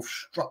level of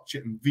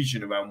structure and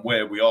vision around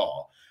where we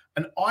are.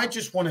 And I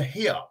just want to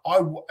hear.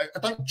 I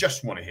don't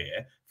just want to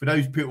hear. For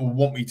those people who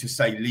want me to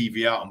say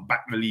Levy out and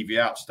back the Levy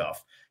out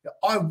stuff,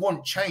 I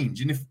want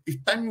change. And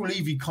if Daniel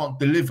Levy can't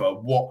deliver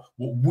what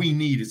we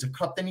need as a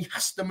club, then he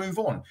has to move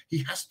on.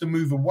 He has to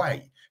move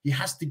away. He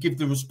has to give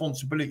the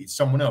responsibility to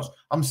someone else.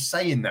 I'm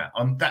saying that.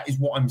 That is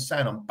what I'm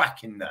saying. I'm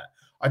backing that.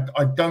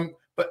 I don't.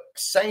 But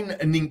saying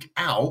a Nink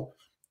out,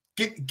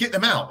 get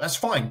them out. That's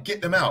fine.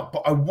 Get them out.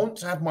 But I want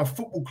to have my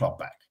football club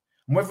back.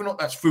 And whether or not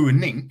that's through a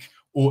Nink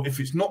or if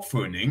it's not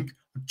through a Nink,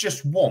 I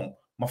just want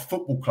my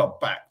football club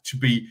back to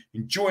be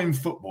enjoying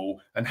football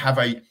and have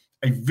a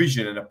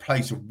vision and a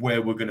place of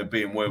where we're going to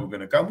be and where we're going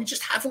to go. And we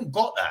just haven't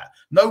got that.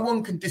 No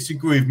one can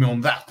disagree with me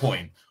on that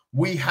point.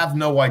 We have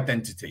no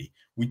identity.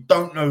 We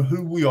don't know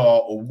who we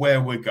are or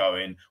where we're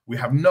going. We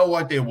have no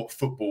idea what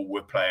football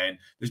we're playing.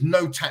 There's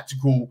no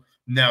tactical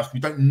nous. We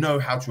don't know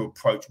how to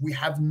approach. We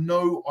have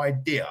no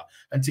idea.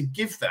 And to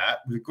give that,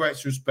 with the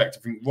greatest respect,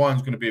 I think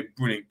Ryan's going to be a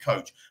brilliant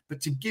coach,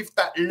 but to give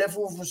that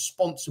level of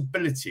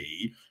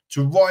responsibility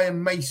to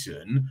Ryan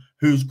Mason,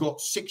 who's got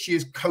 6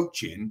 years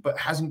coaching, but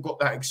hasn't got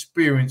that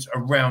experience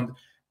around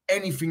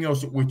anything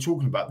else that we're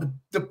talking about.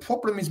 The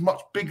problem is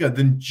much bigger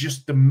than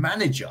just the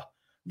manager.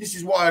 This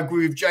is why I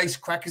agree with Jace,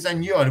 Crackers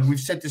and you, and we've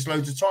said this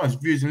loads of times,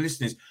 viewers and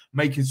listeners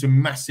making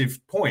some massive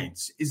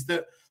points, is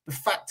that the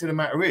fact of the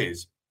matter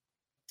is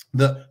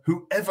that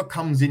whoever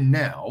comes in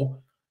now,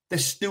 they're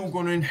still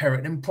going to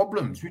inherit them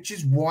problems, which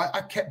is why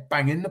I kept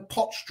banging the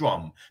Potts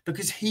drum,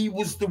 because he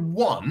is the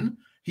one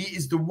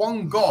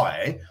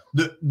guy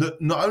that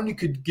not only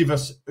could give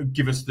us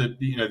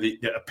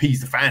the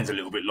appease the fans a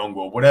little bit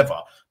longer or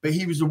whatever, but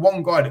he was the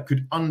one guy that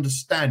could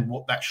understand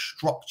what that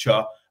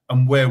structure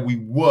and where we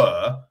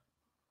were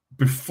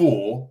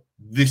before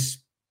this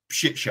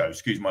shit show,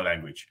 excuse my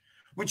language,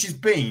 which has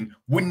been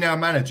win now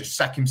manager,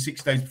 sack him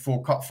 6 days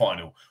before cup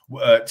final,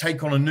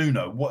 take on a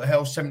Nuno, what the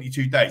hell,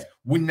 72 days,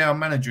 win now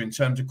manager in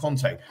terms of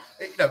Conte.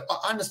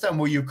 I understand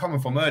where you're coming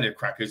from earlier,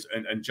 Crackers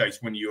and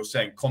Jace, when you're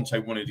saying Conte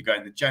wanted to go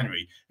in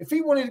January. If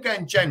he wanted to go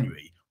in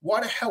January,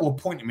 why the hell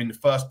appoint him in the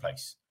first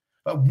place?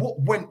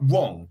 What went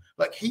wrong?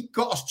 He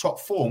got us top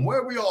four, and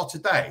where we are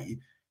today,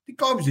 the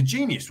guy was a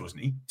genius,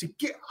 wasn't he? To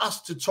get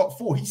us to top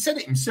four. He said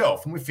it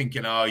himself, and we're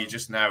thinking, you're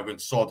just an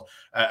arrogant sod,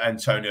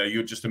 Antonio.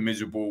 You're just a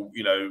miserable,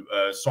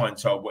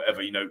 Scientology,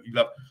 whatever, you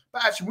love.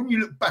 But actually, when you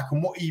look back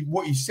on what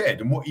he said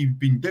and what he'd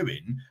been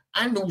doing,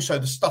 and also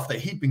the stuff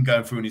that he'd been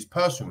going through in his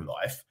personal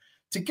life,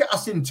 to get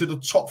us into the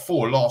top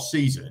four last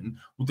season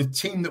with the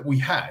team that we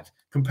had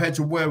compared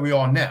to where we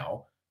are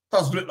now,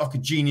 does look like a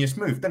genius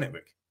move, doesn't it,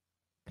 Rick?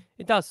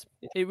 It does.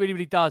 It really,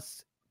 really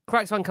does.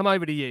 Cracksman, come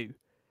over to you.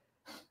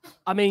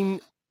 I mean,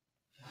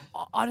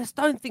 I just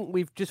don't think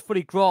we've just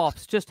fully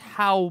grasped just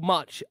how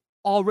much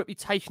our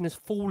reputation has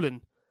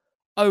fallen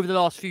over the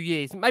last few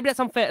years. Maybe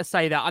that's unfair to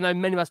say that. I know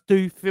many of us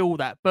do feel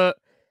that, but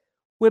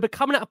we're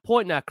becoming at a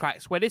point now,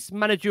 Cracks, where this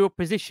managerial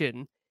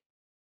position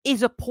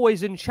is a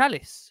poison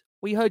chalice.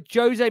 We heard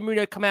Jose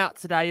Mourinho come out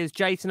today, as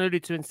Jason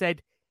alluded to, and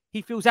said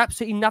he feels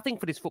absolutely nothing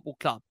for this football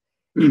club.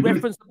 He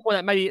referenced the point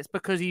that maybe it's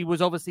because he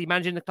was obviously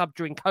managing the club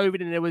during COVID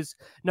and there was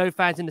no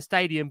fans in the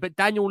stadium, but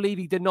Daniel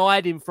Levy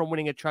denied him from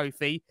winning a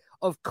trophy.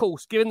 Of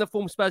course, given the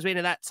form Spurs were in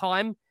at that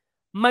time,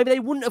 maybe they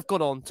wouldn't have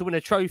gone on to win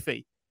a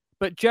trophy.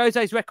 But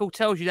Jose's record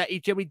tells you that he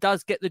generally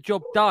does get the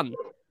job done.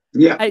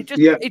 Yeah,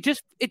 It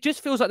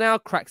just feels like now,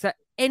 Cracks, that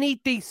any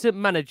decent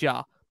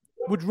manager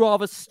would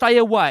rather stay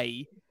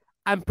away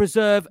and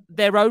preserve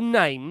their own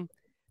name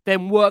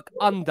than work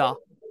under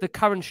the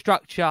current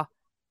structure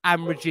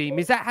and regime.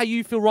 Is that how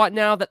you feel right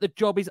now, that the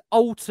job is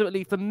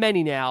ultimately, for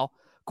many now,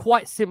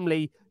 quite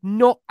simply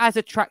not as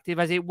attractive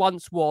as it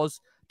once was,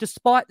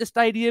 despite the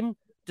stadium,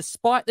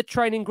 despite the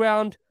training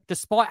ground,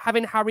 despite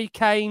having Harry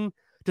Kane,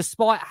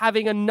 despite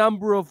having a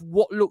number of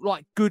what look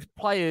like good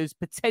players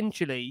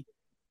potentially?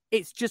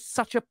 It's just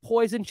such a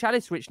poison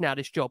chalice, Rich, now,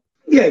 this job.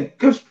 Yeah,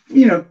 because,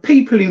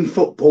 people in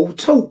football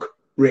talk,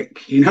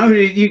 Rick.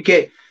 You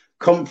get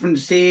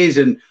conferences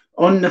and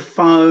on the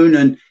phone,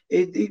 and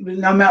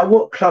no matter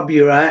what club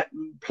you're at,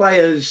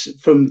 players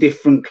from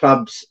different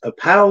clubs are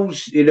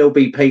pals. There'll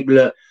be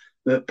people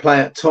that play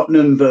at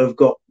Tottenham that have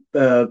got,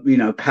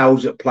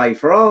 pals that play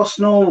for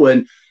Arsenal,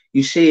 and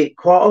you see it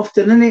quite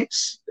often, and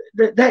it's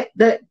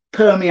that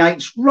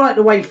permeates right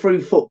the way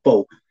through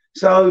football.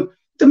 So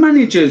the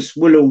managers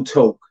will all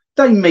talk.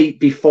 They meet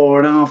before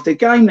and after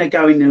game. They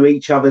go into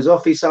each other's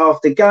office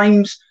after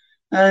games,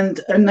 and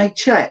they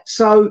chat.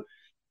 So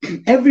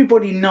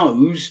everybody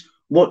knows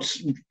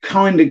what's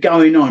kind of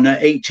going on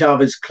at each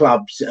other's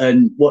clubs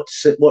and what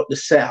the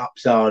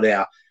setups are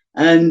there.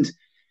 And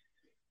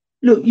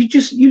look,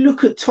 you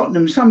look at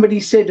Tottenham. Somebody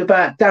said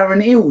about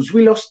Darren Hills.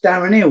 We lost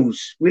Darren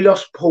Hills. We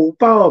lost Paul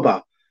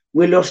Barber.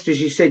 We lost, as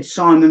you said,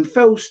 Simon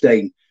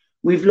Felstein.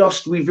 We've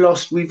lost.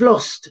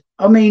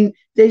 I mean,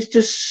 there's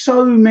just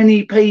so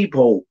many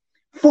people,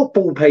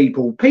 football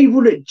people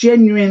that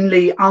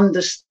genuinely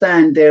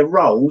understand their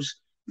roles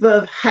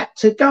that have had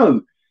to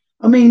go.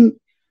 I mean,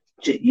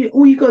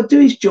 all you got to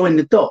do is join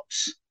the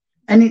dots.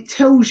 And it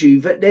tells you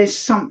that there's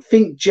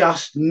something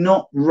just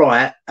not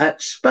right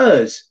at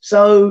Spurs.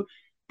 So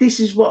this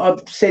is what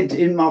I've said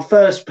in my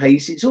first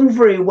piece. It's all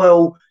very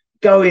well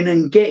going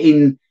and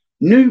getting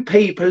new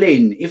people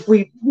in. If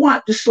we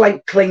wipe the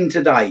slate clean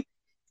today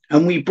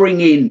and we bring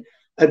in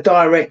a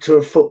director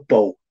of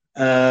football,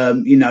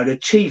 the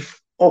chief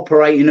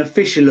operating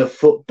official of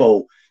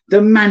football,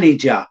 the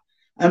manager,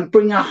 and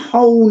bring a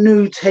whole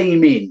new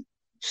team in,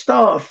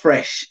 start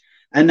afresh,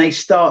 and they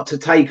start to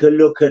take a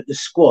look at the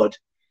squad.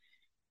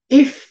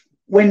 If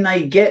when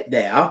they get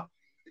there,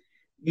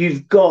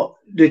 you've got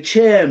the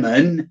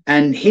chairman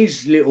and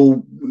his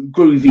little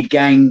groovy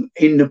gang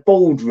in the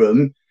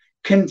boardroom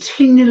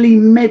continually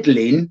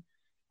meddling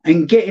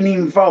and getting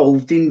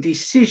involved in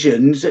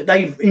decisions that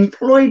they've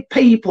employed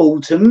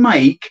people to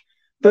make,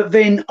 but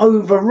then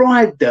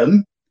override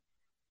them,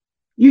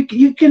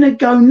 you're going to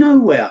go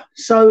nowhere.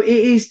 So it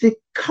is the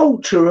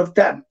culture of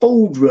that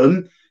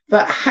boardroom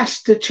that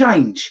has to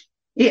change.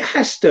 It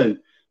has to.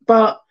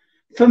 But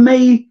for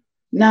me,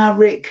 now,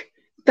 Rick,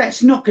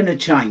 that's not going to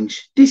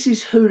change. This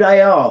is who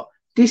they are.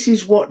 This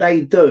is what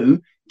they do.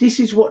 This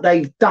is what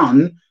they've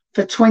done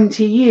for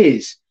 20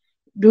 years.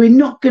 We're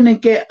not going to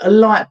get a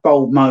light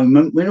bulb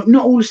moment. We're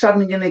not all of a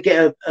sudden going to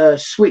get a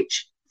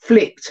switch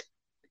flicked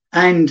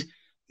and,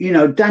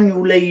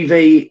 Daniel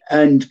Levy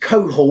and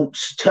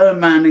cohorts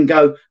turn around and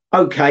go,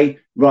 okay,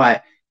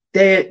 right,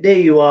 there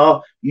you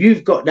are.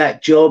 You've got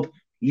that job.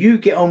 You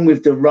get on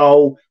with the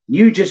role.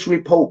 You just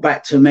report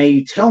back to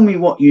me. Tell me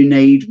what you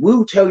need.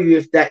 We'll tell you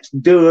if that's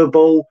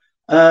doable.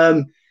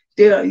 Yeah,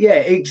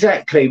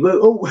 exactly.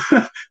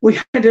 We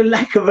had a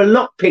lack of a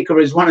lockpicker,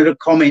 as one of the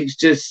comments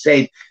just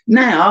said.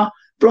 Now,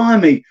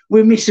 blimey,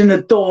 we're missing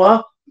a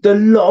door, the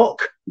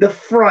lock, the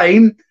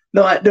frame,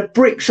 like the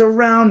bricks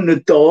around the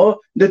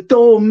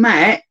door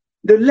mat,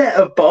 the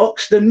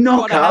letterbox, the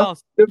knocker.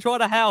 Try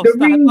the house.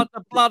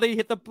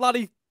 The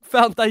bloody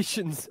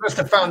foundations. That's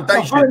the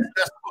foundation.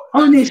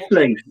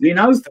 Honestly,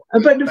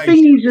 but the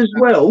thing is as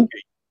well,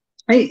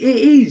 it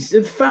is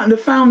the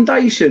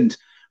foundations.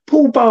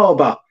 Paul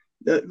Barber,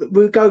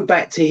 we'll go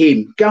back to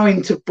him,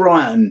 going to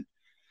Brighton.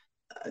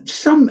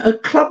 A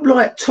club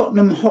like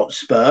Tottenham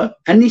Hotspur,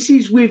 and this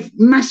is with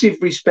massive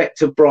respect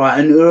to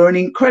Brighton, who are an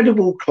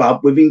incredible club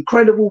with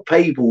incredible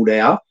people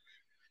there.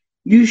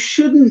 You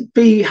shouldn't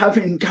be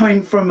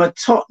going from a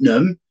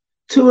Tottenham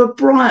to a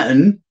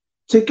Brighton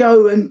to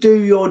go and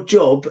do your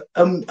job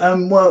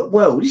and work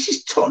well. This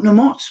is Tottenham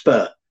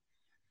Hotspur.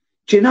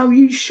 Do you know,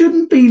 you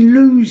shouldn't be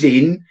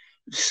losing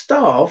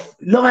staff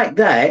like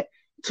that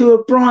to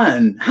a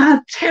Brighton.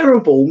 How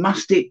terrible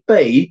must it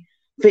be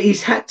that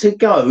he's had to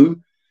go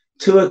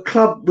to a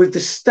club with the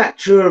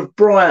stature of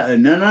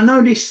Brighton? And I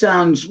know this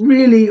sounds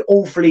really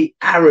awfully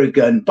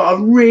arrogant, but I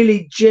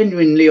really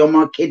genuinely, on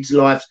my kids'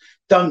 lives,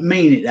 don't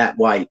mean it that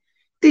way.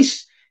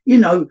 This,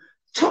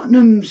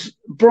 Tottenham's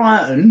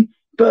Brighton,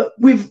 but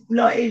with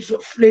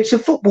it's a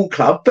football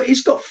club, but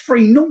it's got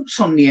 3 noughts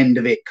on the end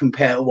of it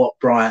compared to what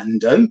Brighton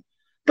do.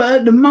 But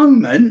at the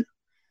moment,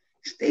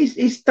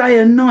 it's day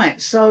and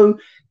night. So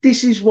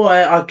this is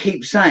why I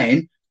keep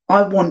saying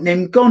I want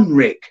them gone,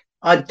 Rick.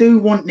 I do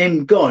want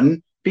them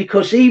gone,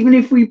 because even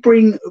if we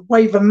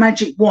wave a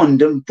magic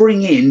wand and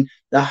bring in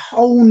the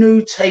whole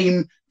new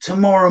team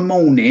tomorrow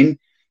morning,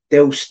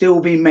 they'll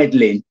still be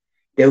meddling.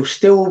 They'll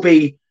still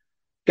be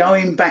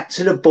going back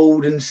to the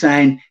board and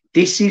saying,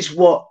 this is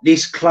what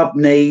this club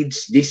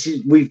needs.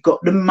 We've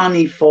got the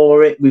money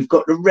for it. We've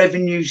got the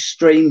revenue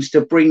streams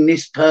to bring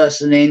this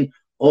person in,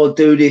 or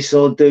do this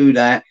or do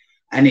that.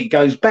 And it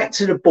goes back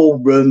to the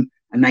boardroom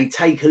and they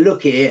take a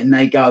look at it and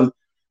they go,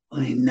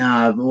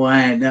 no,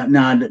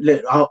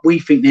 look, we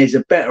think there's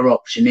a better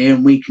option here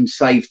and we can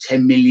save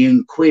 10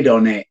 million quid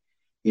on it.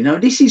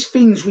 This is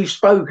things we've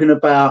spoken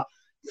about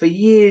for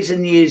years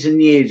and years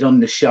and years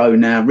on the show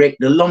now, Rick.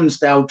 The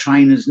Lonsdale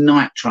trainers,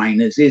 night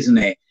trainers, isn't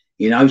it?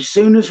 As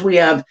soon as we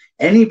have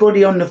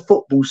anybody on the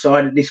football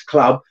side of this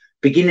club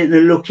beginning to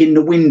look in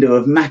the window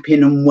of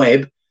Mappin and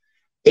Webb,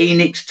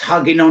 Enix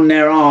tugging on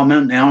their arm,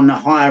 aren't they, on the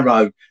high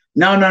road?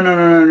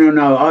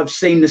 No. I've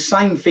seen the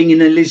same thing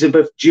in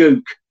Elizabeth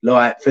Duke,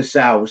 for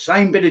sale.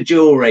 Same bit of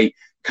jewellery.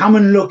 Come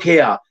and look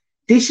here.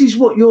 This is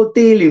what you're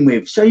dealing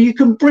with. So you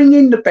can bring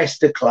in the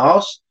best of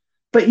class,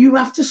 but you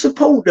have to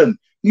support them.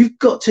 You've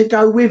got to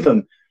go with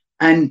them.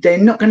 And they're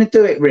not going to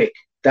do it, Rick.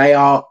 They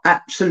are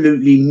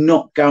absolutely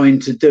not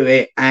going to do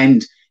it.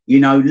 And,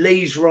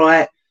 Lee's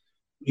right.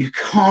 You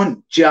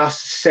can't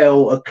just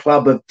sell a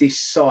club of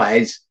this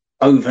size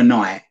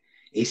overnight.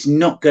 It's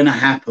not going to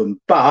happen.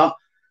 But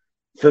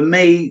for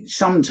me,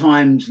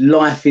 sometimes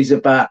life is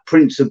about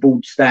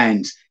principled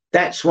stands.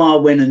 That's why I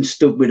went and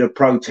stood with the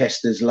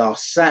protesters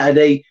last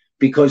Saturday,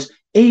 because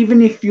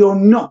even if you're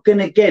not going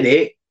to get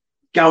it,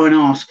 go and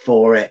ask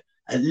for it.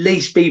 At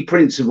least be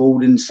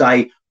principled and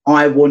say,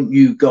 I want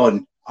you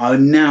gone. I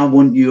now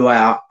want you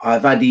out.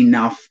 I've had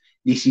enough.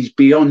 This is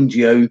beyond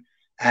you.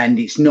 And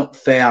it's not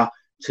fair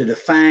to the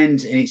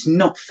fans, and it's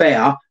not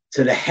fair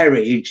to the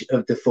heritage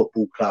of the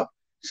football club.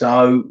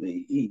 So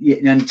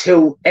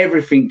until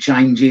everything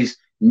changes,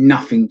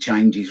 nothing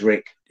changes,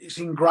 Rick. It's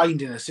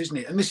ingrained in us, isn't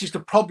it? And this is the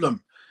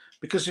problem.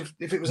 Because if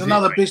it was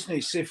another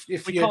business, if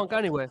we can't go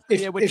anywhere.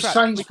 If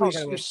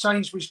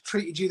Sainsbury's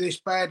treated you this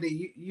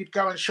badly, you'd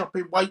go and shop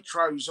in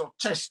Waitrose or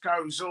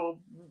Tesco's or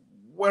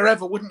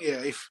wherever, wouldn't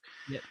you?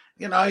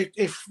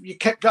 If you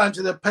kept going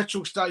to the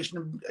petrol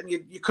station and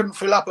you couldn't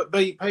fill up at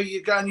BP,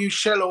 you'd go and use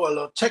Shell Oil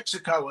or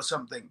Texaco or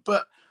something.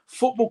 But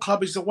football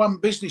club is the one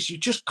business you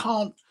just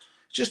can't.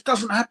 It just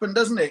doesn't happen,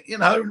 doesn't it?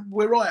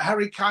 We're right.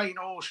 Harry Kane,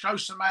 show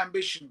some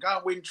ambition, go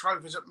and win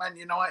trophies at Man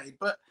United,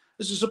 but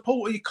as a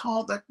supporter, you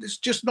can't. It's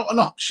just not an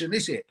option,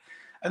 is it?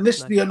 And this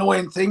is the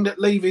annoying thing that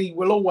Levy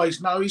will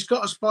always know. He's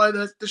got us by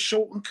the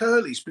short and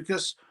curlies,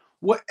 because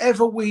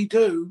whatever we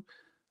do,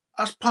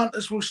 us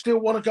punters will still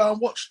want to go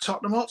and watch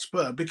Tottenham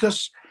Hotspur,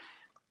 because,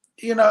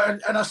 and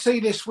I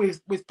see this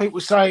with people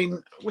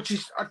saying, which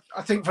is,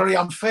 I think, very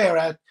unfair,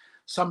 how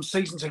some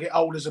season ticket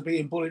holders are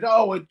being bullied.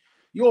 Oh,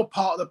 you're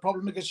part of the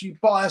problem because you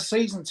buy a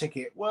season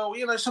ticket. Well,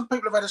 some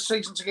people have had a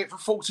season ticket for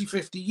 40,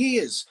 50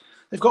 years.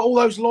 They've got all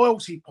those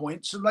loyalty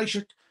points, and they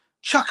should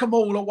chuck them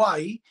all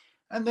away.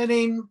 And then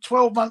in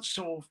 12 months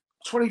or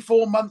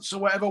 24 months or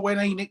whatever, when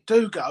Enoch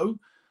do go,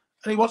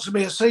 and he wants to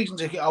be a season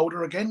ticket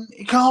holder again,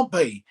 he can't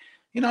be.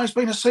 He's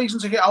been a season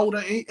ticket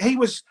holder. He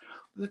was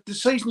the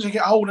season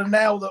ticket holder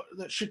now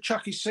that should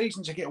chuck his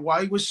season ticket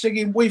away, was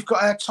singing "We've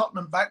Got Our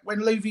Tottenham Back"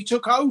 when Levy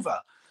took over.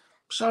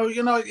 So,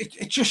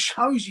 it just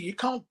shows you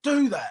can't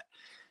do that.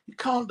 You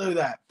can't do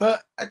that.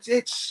 But I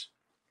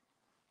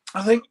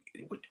think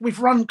we've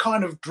run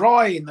kind of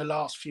dry in the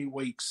last few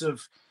weeks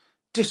of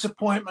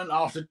disappointment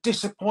after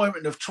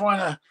disappointment of trying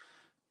to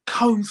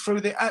comb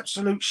through the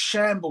absolute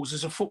shambles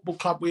as a football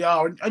club we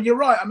are. And you're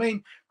right. I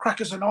mean,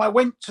 Crackers and I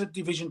went to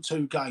Division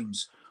 2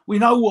 games. We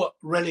know what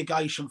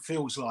relegation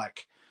feels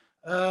like.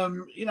 I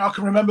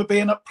can remember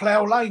being at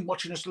Plough Lane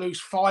watching us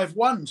lose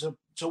 5-1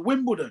 to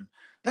Wimbledon.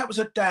 That was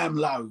a damn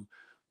low.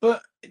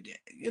 But,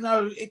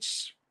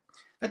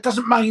 that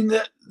doesn't mean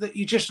that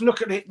you just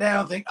look at it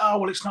now and think, oh,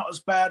 well, it's not as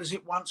bad as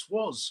it once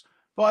was.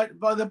 By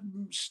the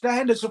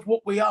standards of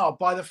what we are,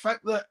 by the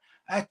fact that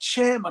our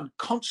chairman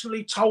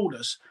constantly told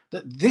us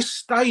that this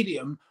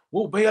stadium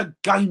will be a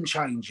game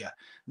changer.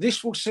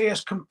 This will see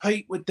us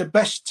compete with the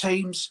best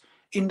teams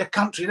in the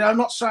country. Now, I'm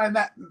not saying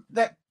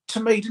that to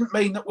me didn't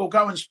mean that we'll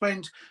go and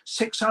spend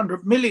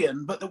 600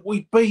 million, but that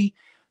we'd be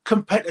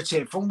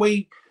competitive. And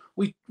we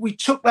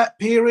took that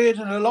period,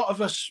 and a lot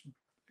of us,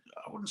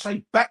 I wouldn't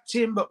say backed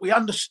him, but we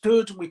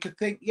understood, and we could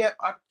think,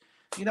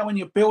 when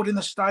you're building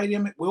the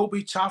stadium, it will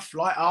be tough,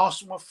 like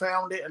Arsenal have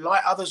found it and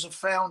like others have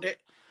found it.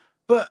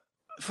 But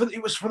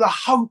it was for the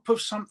hope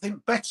of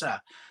something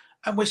better.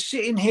 And we're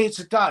sitting here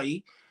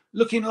today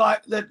looking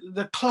like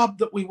the club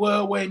that we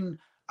were when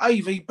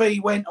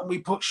AVB went and we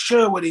put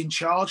Sherwood in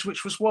charge,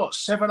 which was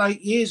 7-8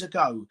 years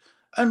ago.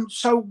 And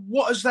so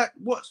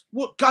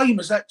what game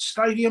has that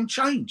stadium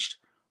changed?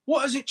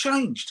 What has it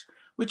changed?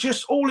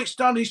 All it's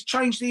done is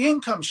change the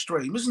income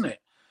stream, isn't it?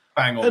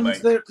 Bang on, and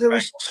mate. There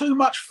is too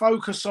much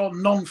focus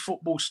on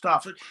non-football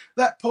stuff.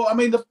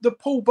 The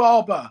Paul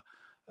Barber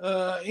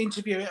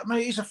interview,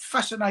 it's a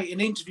fascinating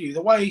interview.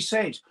 The way he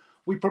said,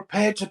 we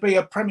prepared to be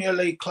a Premier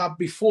League club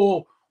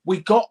before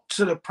we got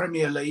to the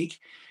Premier League,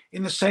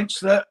 in the sense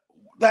that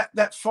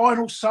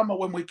final summer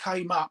when we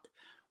came up,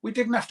 we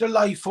didn't have to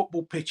lay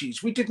football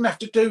pitches. We didn't have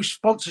to do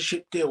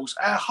sponsorship deals.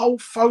 Our whole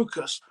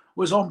focus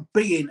was on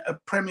being a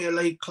Premier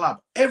League club.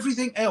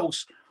 Everything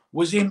else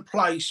was in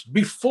place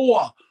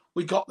before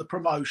we got the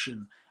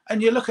promotion.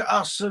 And you look at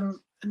us and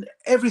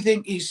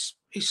everything is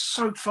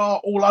so far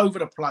all over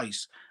the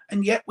place.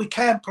 And yet we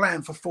can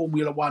plan for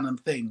Formula One and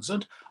things.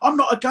 And I'm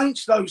not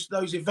against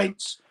those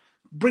events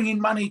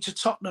bringing money to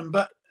Tottenham,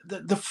 but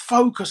the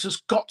focus has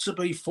got to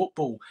be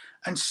football.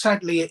 And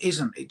sadly, it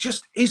isn't. It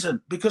just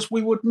isn't, because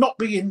we would not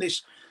be in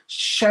this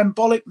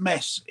shambolic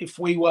mess if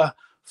we were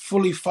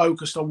fully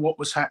focused on what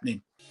was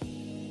happening.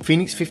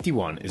 Phoenix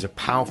 51 is a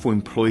powerful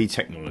employee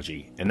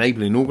technology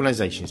enabling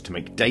organisations to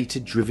make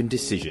data-driven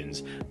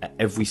decisions at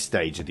every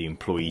stage of the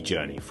employee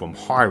journey, from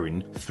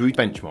hiring through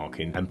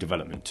benchmarking and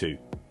development too.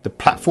 The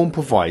platform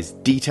provides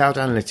detailed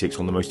analytics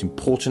on the most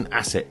important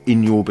asset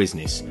in your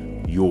business,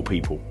 your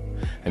people,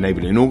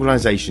 enabling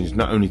organisations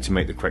not only to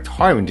make the correct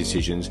hiring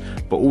decisions,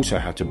 but also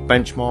how to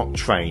benchmark,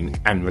 train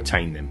and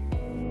retain them.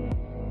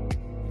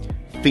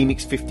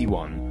 Phoenix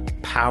 51,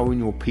 powering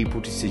your people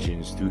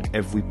decisions through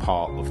every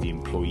part of the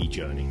employee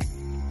journey.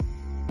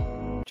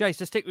 Jace,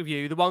 to stick with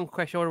you, the one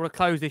question I want to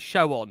close this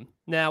show on.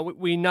 Now,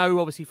 we know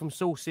obviously from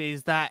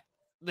sources that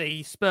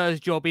the Spurs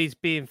job is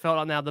being felt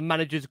like now the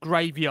manager's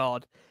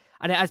graveyard.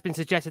 And it has been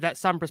suggested that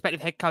some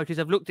prospective head coaches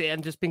have looked at it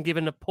and just been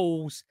given a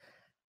pause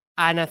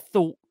and a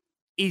thought,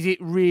 is it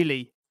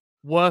really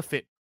worth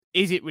it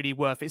is it really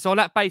worth it? So on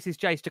that basis,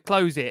 Jace, to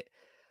close it,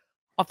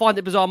 I find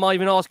it bizarre I might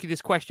even ask you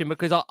this question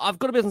because I've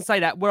got to be able to say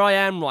that where I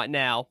am right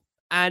now,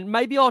 and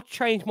maybe I'll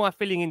change my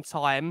feeling in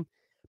time,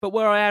 but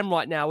where I am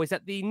right now is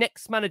that the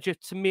next manager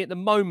to me at the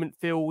moment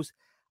feels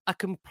a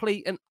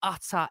complete and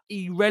utter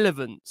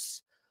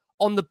irrelevance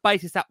on the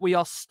basis that we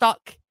are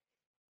stuck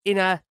in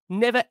a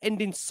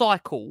never-ending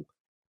cycle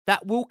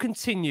that will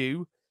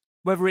continue,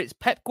 whether it's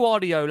Pep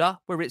Guardiola,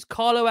 whether it's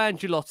Carlo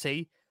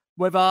Ancelotti,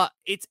 whether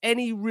it's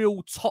any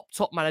real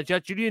top manager,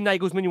 Julian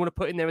Nagelsmann you want to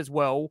put in there as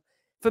well.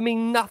 For me,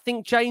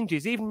 nothing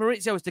changes. Even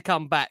Maurizio was to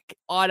come back,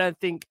 I don't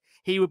think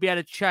he would be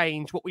able to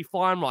change what we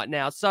find right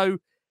now. So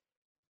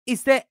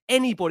is there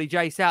anybody,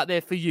 Jace, out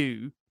there for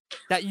you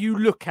that you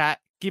look at,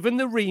 given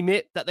the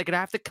remit that they're going to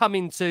have to come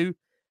into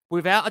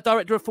without a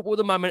director of football at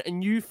the moment,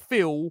 and you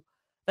feel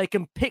they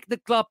can pick the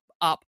club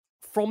up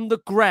from the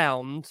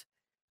ground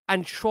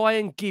and try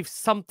and give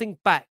something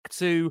back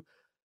to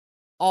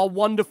our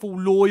wonderful,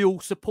 loyal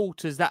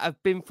supporters that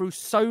have been through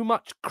so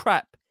much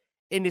crap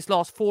in this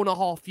last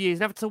 4.5 years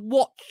and having to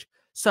watch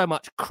so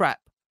much crap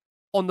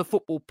on the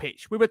football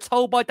pitch? We were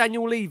told by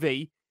Daniel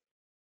Levy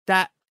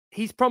that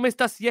he's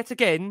promised us yet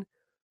again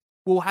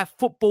we'll have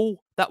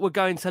football that we're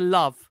going to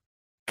love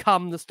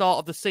come the start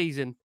of the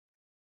season.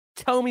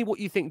 Tell me what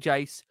you think,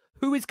 Jace.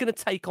 Who is going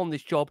to take on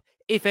this job,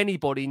 if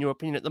anybody, in your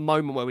opinion, at the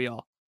moment where we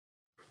are?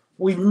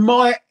 We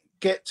might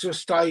get to a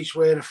stage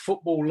where the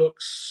football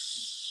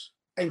looks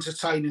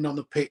entertaining on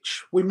the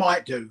pitch. We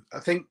might do. I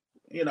think,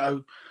 I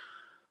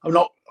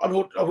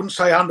wouldn't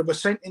say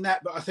 100% in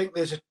that, but I think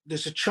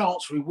there's a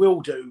chance we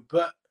will do.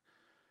 But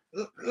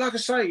like I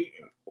say,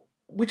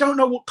 we don't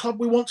know what club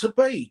we want to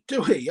be,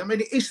 do we? I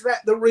mean, is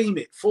that the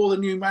remit for the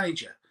new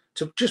manager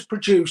to just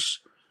produce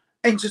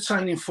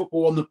entertaining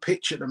football on the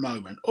pitch at the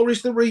moment? Or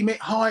is the remit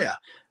higher?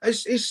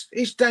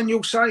 Is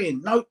Daniel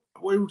saying, no,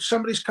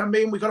 somebody's come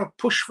in, we've got to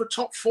push for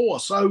top 4.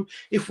 So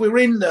if we're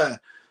in the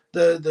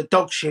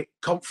dog shit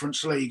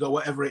Conference League or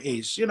whatever it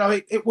is,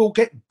 it will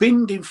get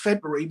binned in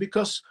February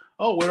because,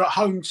 we're at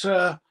home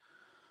to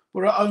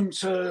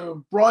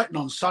Brighton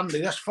on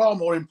Sunday. That's far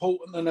more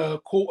important than a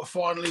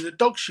quarter-final in the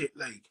dog shit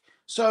league.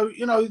 So,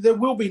 there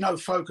will be no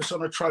focus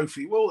on a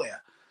trophy, will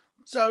there?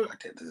 So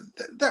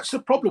that's the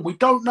problem. We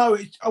don't know.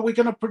 Are we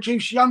going to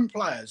produce young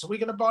players? Are we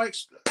going to buy?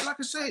 Like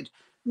I said,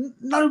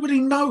 nobody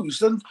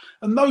knows. And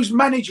those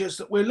managers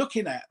that we're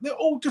looking at, they're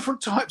all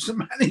different types of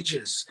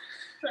managers.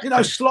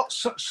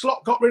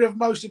 Slot got rid of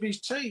most of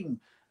his team.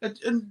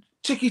 And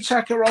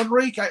tiki-taka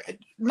Enrique.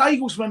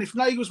 Nagelsmann, if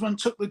Nagelsmann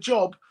took the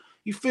job,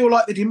 you feel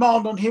like the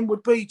demand on him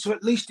would be to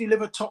at least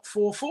deliver top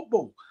 4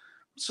 football.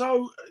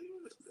 So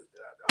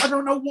I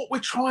don't know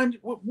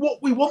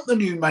what we want the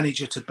new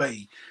manager to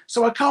be.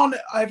 So I can't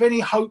have any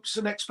hopes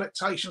and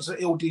expectations that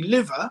he'll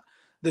deliver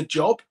the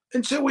job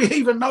until we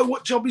even know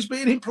what job he's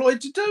being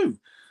employed to do.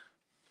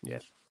 Yeah,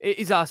 it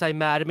is, I say,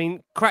 mad. I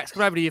mean, cracks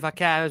come over to you if I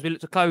can as we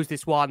look to close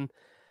this one.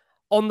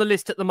 On the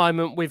list at the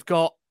moment, we've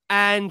got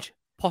Ange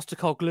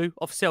Postecoglou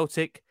of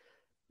Celtic,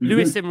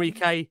 Luis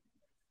Enrique,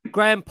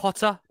 Graham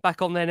Potter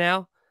back on there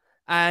now,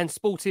 and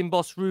Sporting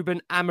boss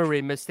Ruben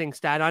Amorim as things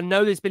stand. I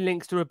know there's been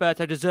links to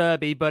Roberto De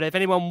Zerbi, but if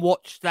anyone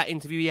watched that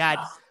interview he had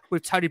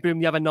with Tony Bloom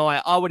the other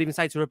night, I would even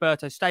say to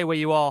Roberto, stay where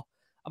you are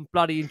and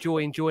bloody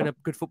enjoying a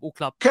good football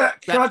club. Can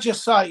I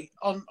just say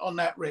on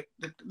that, Rick,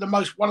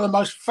 one of the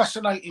most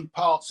fascinating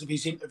parts of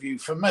his interview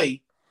for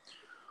me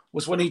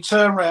was when he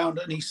turned around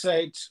and he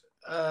said,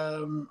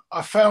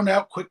 I found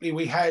out quickly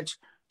we had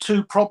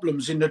 2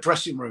 problems in the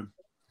dressing room.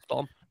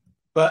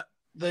 But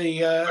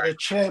the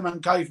chairman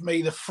gave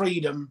me the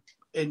freedom,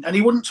 and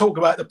he wouldn't talk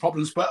about the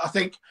problems, but I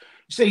think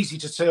it's easy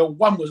to tell.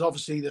 One was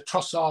obviously the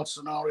Trossard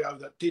scenario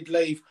that did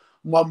leave.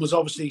 One was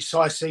obviously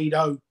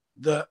Caicedo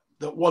that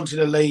wanted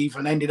to leave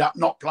and ended up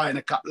not playing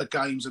a couple of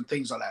games and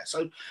things like that.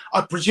 So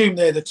I presume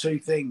they're the 2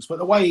 things. But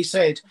the way he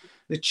said,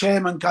 the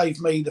chairman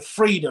gave me the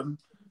freedom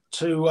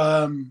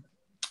to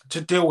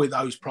deal with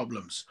those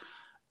problems.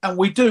 And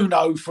we do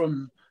know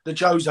from the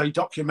Jose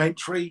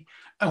documentary,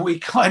 and we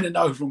kind of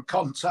know from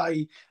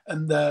Conte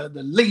and the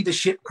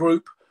leadership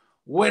group,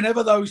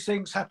 whenever those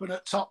things happen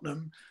at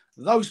Tottenham,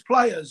 those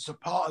players are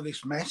part of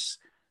this mess.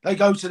 They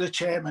go to the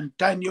chairman,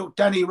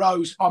 Danny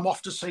Rose, I'm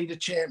off to see the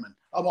chairman.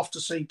 I'm off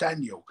to see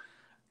Daniel.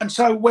 And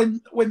so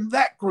when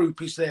that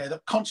group is there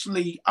that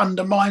constantly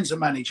undermines a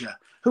manager,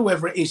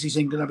 whoever it is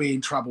going to be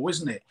in trouble,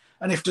 isn't it?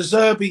 And if De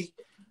Zerbi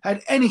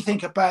had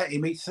anything about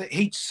him,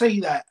 he'd see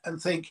that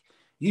and think,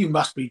 you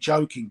must be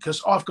joking,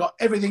 because I've got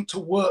everything to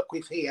work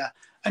with here.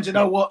 And you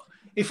know what?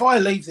 If I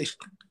leave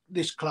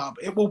this club,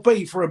 it will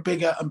be for a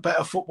bigger and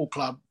better football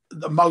club at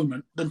the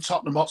moment than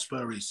Tottenham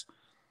Hotspur is.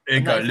 Here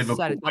you go,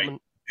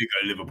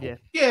 Liverpool.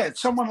 Yeah,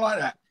 someone like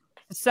that.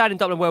 It's sad in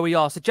Dublin where we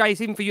are. So,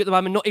 Jace, even for you at the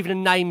moment, not even a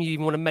name you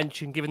even want to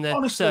mention, given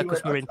the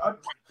circus we're in.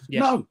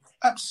 No,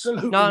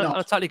 absolutely not.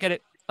 I totally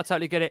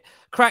get it.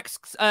 Cracks,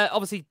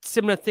 obviously,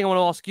 similar thing I want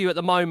to ask you at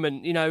the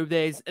moment.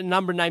 There's a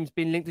number of names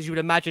being linked, as you would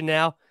imagine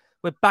now.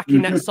 We're back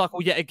in that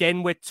cycle yet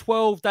again. We're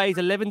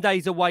 11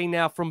 days away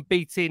now from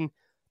beating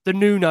the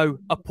Nuno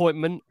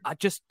appointment. I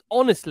just,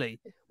 honestly,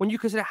 when you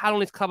consider how long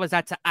this club has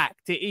had to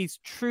act, it is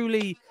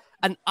truly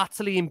and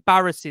utterly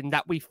embarrassing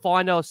that we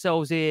find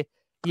ourselves here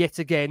yet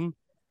again.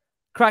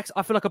 Cracks,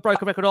 I feel like a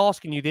broken record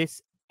asking you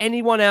this.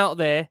 Anyone out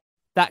there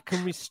that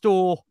can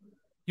restore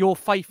your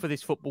faith for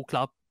this football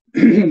club?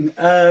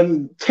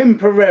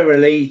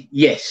 Temporarily,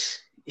 yes.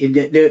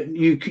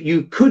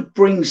 You could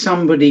bring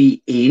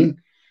somebody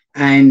in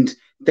and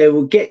they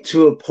will get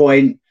to a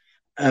point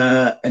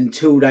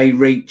until they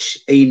reach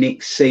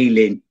ENIC's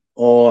ceiling,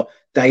 or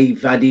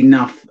they've had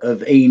enough of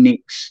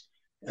ENIC's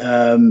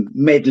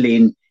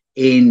meddling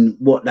in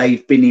what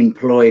they've been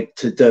employed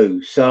to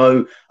do.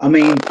 So, I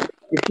mean,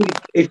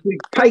 if we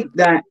take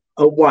that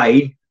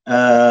away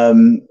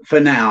for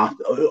now,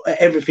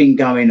 everything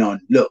going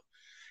on, look,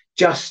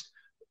 just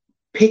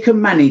pick a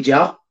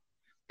manager,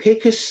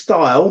 pick a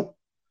style,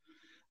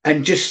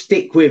 and just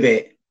stick with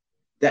it.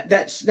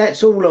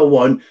 That's all I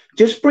want.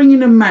 Just bring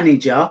in a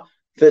manager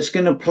that's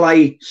going to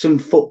play some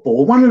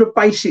football. One of the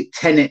basic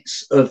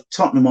tenets of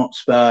Tottenham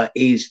Hotspur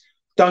is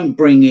don't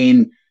bring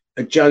in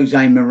a Jose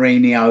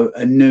Mourinho,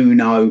 a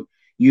Nuno.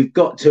 You've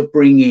got to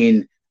bring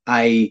in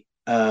a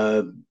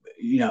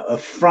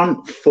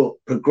front foot,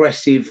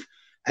 progressive,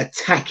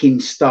 attacking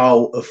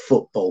style of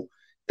football.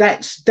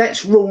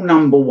 That's rule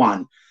number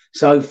one.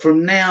 So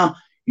from now,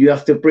 you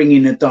have to bring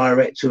in a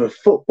director of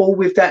football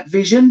with that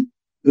vision,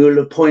 who will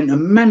appoint a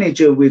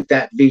manager with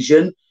that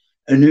vision,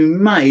 and who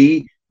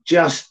may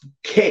just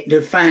get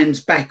the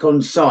fans back on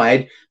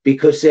side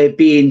because they're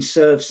being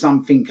served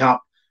something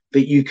up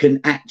that you can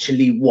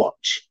actually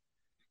watch.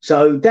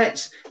 So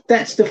that's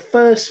the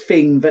first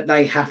thing that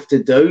they have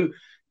to do.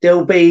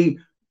 There'll be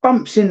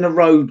bumps in the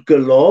road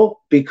galore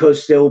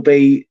because there'll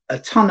be a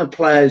ton of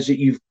players that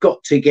you've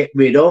got to get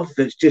rid of.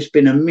 That's just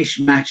been a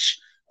mishmash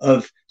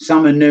of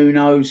some are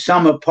Nuno's,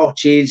 some are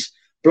Poch's,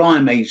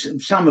 blimey.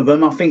 Some of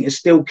them, I think, are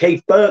still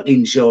Keith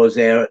Birkinshaw's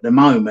there at the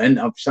moment.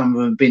 Some of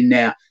them have been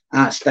there,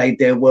 outstayed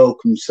their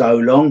welcome so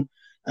long.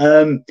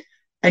 And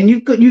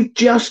you've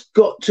just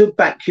got to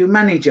back your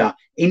manager.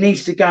 He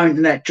needs to go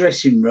into that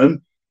dressing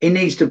room. He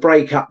needs to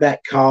break up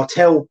that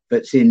cartel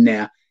that's in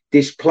there,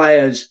 this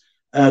players'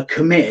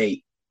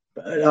 committee.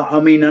 I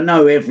mean, I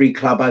know every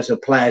club has a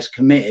players'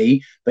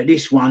 committee, but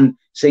this one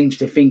seems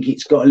to think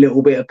it's got a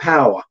little bit of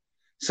power.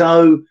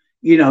 So,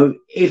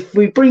 if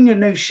we bring a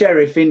new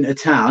sheriff into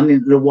town,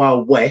 into the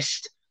Wild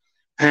West,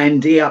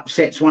 and he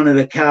upsets one of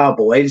the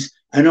cowboys,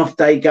 and off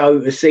they go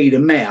to see the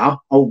mayor,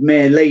 old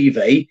Mayor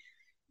Levy,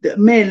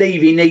 Mayor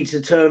Levy needs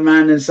to turn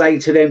around and say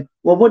to them,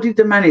 well, what did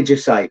the manager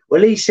say?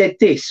 Well, he said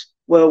this.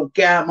 Well,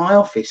 get out of my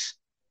office.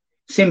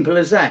 Simple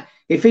as that.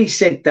 If he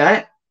said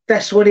that,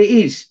 that's what it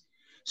is.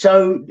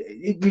 So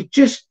you've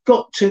just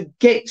got to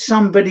get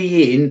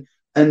somebody in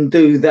and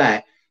do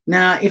that.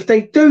 Now, if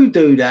they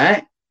do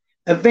that,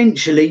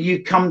 eventually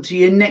you come to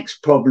your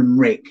next problem,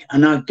 Rick.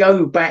 And I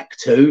go back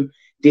to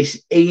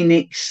this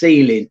ENIC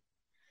ceiling,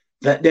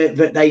 that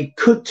they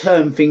could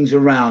turn things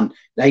around.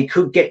 They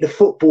could get the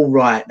football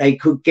right. They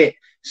could get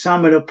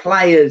some of the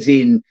players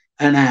in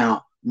and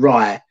out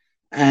right.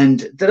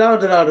 And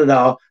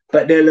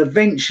but they'll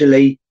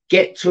eventually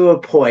get to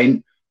a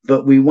point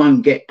that we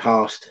won't get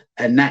past.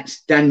 And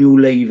that's Daniel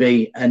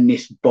Levy and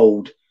this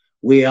board.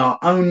 We are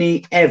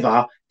only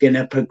ever going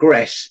to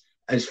progress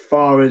as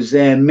far as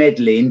their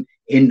meddling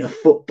into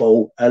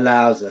football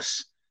allows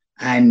us.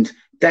 And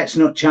that's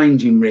not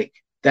changing, Rick.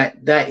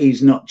 That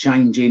is not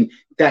changing.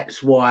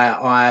 That's why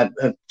I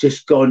have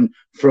just gone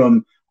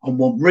from I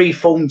want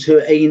reform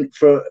for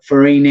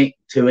ENIC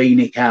to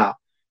ENIC out,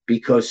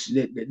 because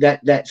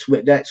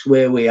that's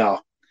where we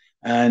are.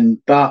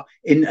 But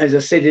as I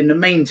said, in the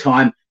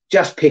meantime,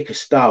 just pick a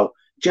style.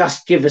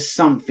 Just give us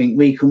something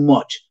we can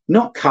watch.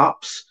 Not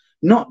cups,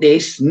 not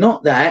this,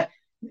 not that,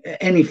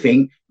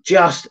 anything.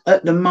 Just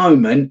at the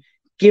moment,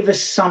 give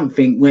us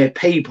something where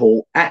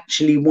people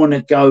actually want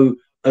to go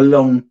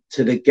along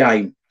to the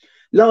game.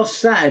 Last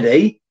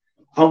Saturday,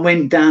 I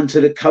went down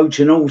to the Coach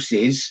and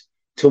Horses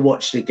to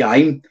watch the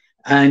game.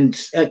 And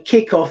at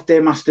kickoff,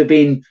 there must have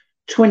been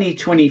 20,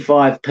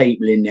 25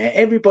 people in there.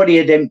 Everybody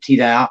had emptied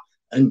out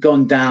and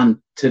gone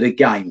down to the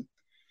game.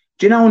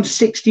 Do you know, in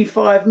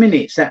 65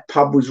 minutes, that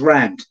pub was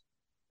rammed.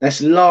 That's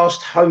the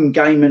last home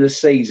game of the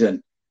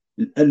season.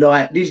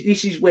 Like this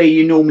is where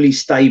you normally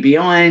stay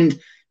behind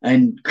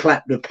and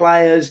clap the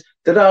players.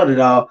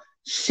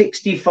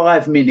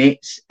 65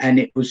 minutes, and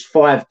it was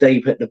 5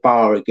 deep at the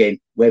bar again,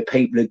 where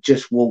people had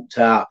just walked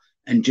out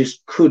and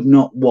just could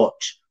not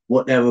watch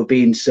what they were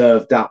being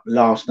served up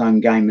last home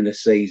game of the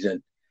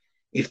season.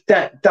 If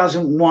that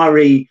doesn't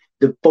worry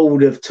the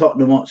board of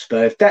Tottenham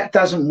Hotspur, if that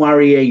doesn't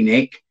worry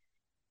ENIC,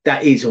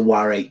 that is a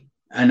worry.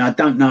 And I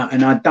don't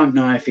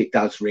know if it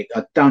does, Rick.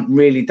 I don't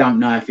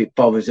know if it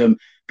bothers them,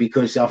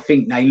 because I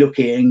think they look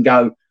at it and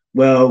go,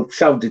 well,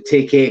 sold the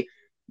ticket,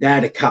 they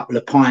had a couple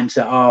of pints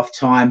at half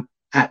time,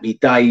 happy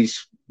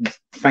days,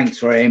 thanks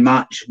very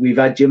much, we've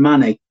had your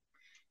money.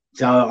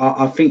 So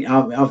I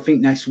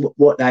think that's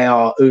what they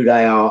are, who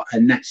they are,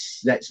 and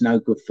that's no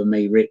good for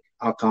me, Rick.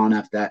 I can't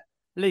have that.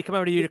 Lee, come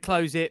over to you to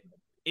close it.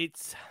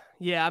 It's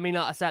Yeah, I mean,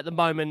 like I say, at the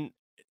moment,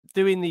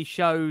 doing these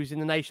shows in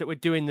the nation, that we're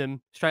doing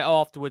them straight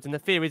afterwards, and the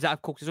fear is that,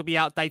 of course, this will be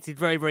outdated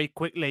very, very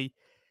quickly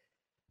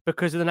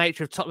because of the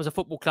nature of Tottenham as a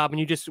football club, and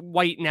you just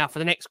wait now for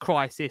the next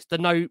crisis,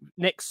 the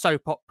next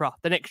soap opera,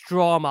 the next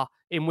drama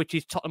in which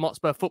is Tottenham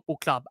Hotspur Football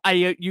Club.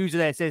 A user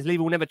there says Levy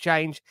will never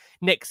change.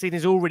 Next season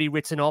is already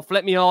written off.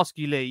 Let me ask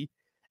you, Lee,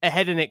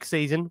 ahead of next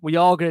season, we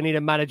are going to need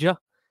a manager,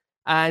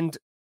 and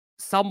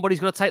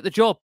somebody's going to take the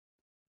job.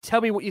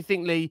 Tell me what you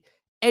think, Lee.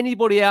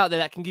 Anybody out there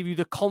that can give you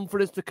the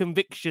confidence, the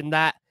conviction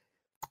that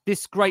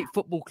this great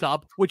football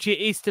club, which it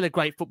is still a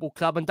great football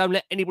club, and don't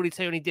let anybody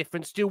tell you any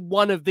different, still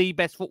one of the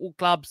best football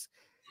clubs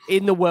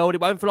in the world.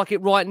 It won't feel like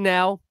it right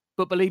now,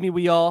 but believe me,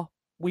 we are.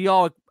 We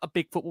are a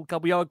big football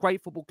club. We are a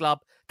great football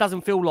club.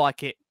 Doesn't feel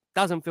like it.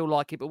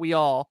 But we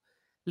are.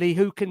 Lee,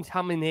 who can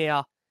come in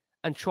here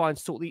and try and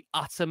sort the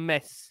utter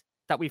mess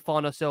that we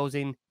find ourselves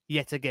in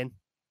yet again?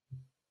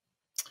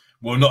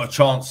 Well, not a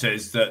chance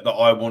says that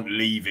I want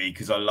Levy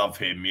because I love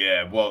him.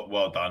 Yeah,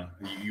 well done.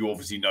 You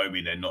obviously know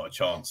me then. Not a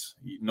chance.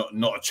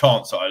 Not a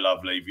chance that I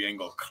love Levy. You ain't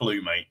got a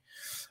clue, mate,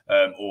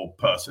 or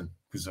person,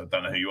 because I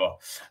don't know who you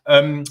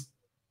are.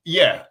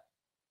 Yeah,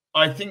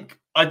 I think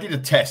I did a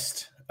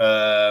test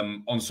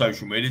on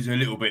social media. It's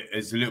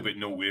a little bit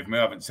naughty of me.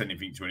 I haven't said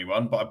anything to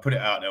anyone, but I put it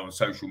out there on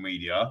social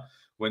media.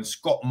 When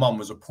Scott Munn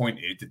was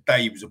appointed, the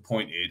day he was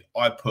appointed,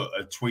 I put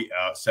a tweet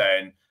out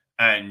saying,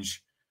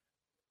 Ange,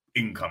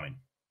 incoming.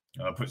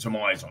 And I put some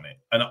eyes on it.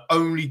 And I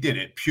only did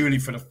it purely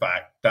for the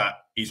fact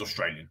that he's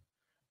Australian.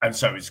 And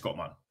so is Scott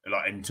Munn,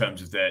 like in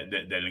terms of their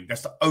link.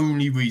 That's the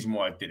only reason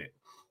why I did it.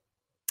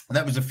 And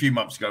that was a few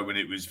months ago when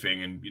it was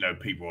thing and,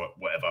 people were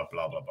whatever,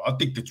 blah, blah, blah. I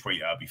dig the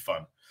tweet out. It'd be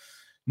fun.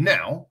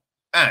 Now,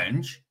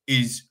 Ange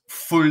is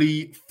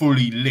fully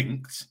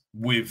linked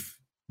with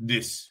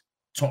this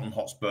Tottenham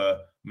Hotspur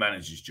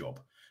manager's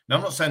job. Now,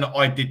 I'm not saying that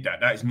I did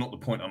that. That is not the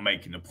point I'm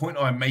making. The point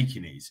I'm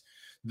making is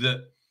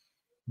that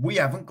we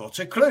haven't got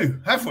a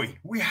clue, have we?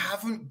 We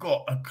haven't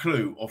got a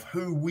clue of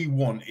who we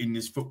want in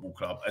this football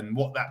club and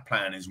what that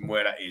plan is and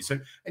where that is. So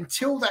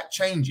until that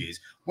changes,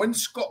 when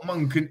Scott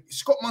Munn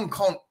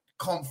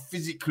can't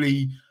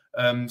physically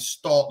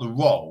start the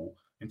role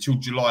until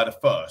July the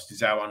 1st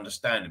is our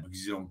understanding, because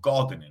he's on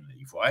gardening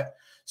leave, right?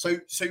 So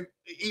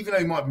even though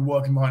he might be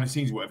working behind the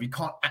scenes or whatever, he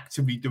can't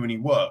actively do any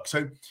work.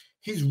 So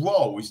his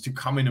role is to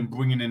come in and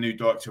bring in a new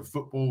director of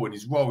football, and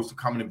his role is to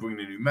come in and bring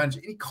in a new manager.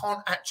 And he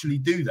can't actually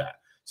do that.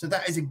 So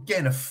that is,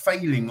 again, a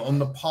failing on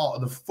the part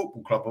of the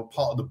football club or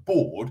part of the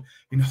board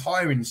in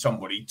hiring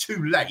somebody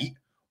too late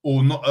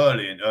or not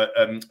early,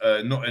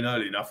 not in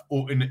early enough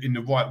or in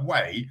the right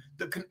way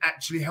that can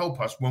actually help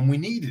us when we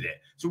needed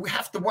it. So we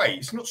have to wait.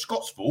 It's not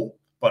Scott's fault,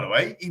 by the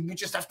way. We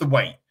just have to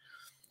wait.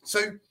 So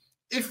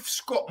if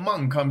Scott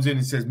Munn comes in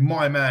and says,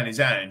 my man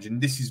is Ange,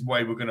 and this is the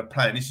way we're going to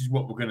play, and this is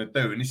what we're going to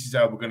do, and this is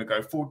how we're going to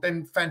go forward,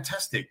 then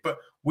fantastic. But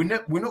we're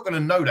not going to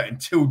know that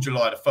until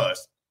July the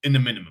 1st in the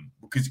minimum,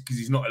 because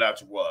he's not allowed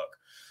to work.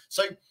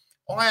 So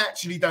I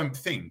actually don't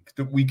think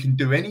that we can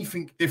do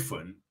anything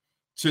different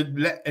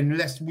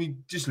unless we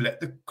just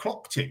let the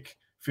clock tick.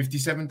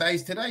 57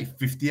 days today,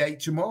 58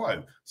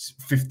 tomorrow,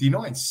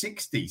 59,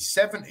 60,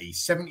 70,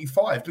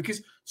 75,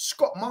 because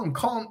Scott Munn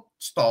can't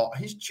start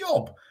his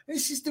job.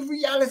 This is the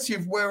reality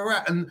of where we're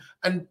at.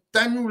 And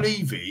Daniel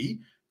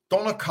Levy,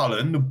 Donna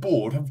Cullen, the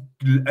board have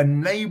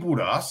enabled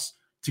us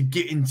to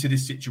get into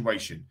this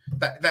situation.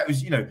 That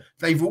was,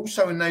 they've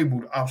also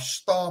enabled our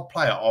star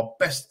player, our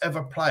best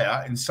ever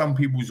player in some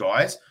people's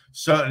eyes,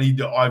 certainly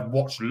that I've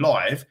watched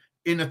live,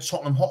 in a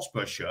Tottenham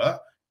Hotspur shirt,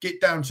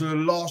 get down to the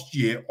last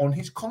year on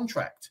his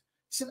contract.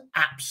 It's an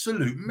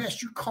absolute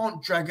mess. You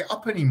can't drag it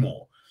up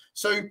anymore.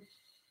 So,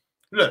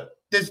 look,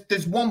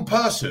 there's one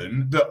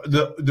person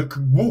that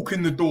could walk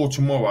in the door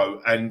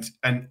tomorrow and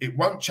it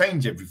won't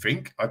change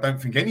everything. I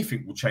don't think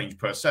anything will change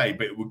per se,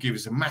 but it will give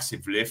us a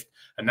massive lift,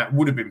 and that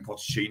would have been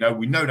Pochettino.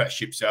 We know that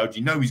ship sailed.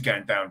 You know he's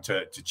going down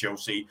to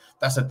Chelsea.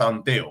 That's a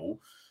done deal.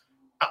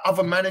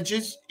 Other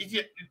managers,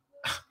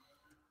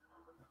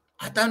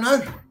 I don't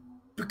know,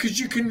 because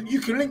you can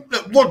link.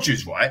 Look,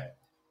 Rodgers, right?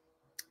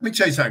 Let me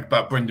tell you something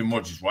about Brendan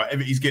Rodgers, right?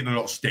 He's getting a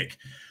lot of stick.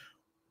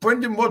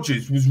 Brendan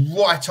Rodgers was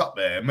right up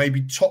there,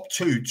 maybe top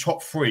 2,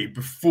 top 3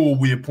 before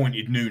we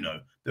appointed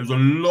Nuno. There was a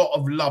lot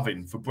of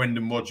loving for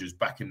Brendan Rodgers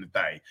back in the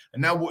day.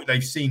 And now what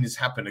they've seen has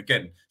happened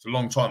again. It's a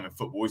long time in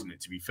football, isn't it,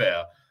 to be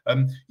fair?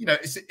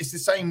 It's the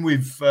same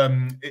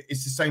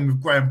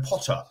with Graham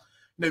Potter.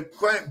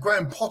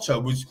 Graham Potter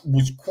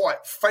was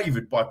quite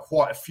favoured by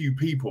quite a few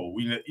people,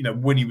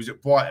 when he was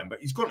at Brighton,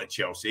 but he's gone to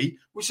Chelsea,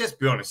 which, let's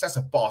be honest, that's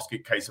a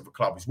basket case of a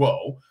club as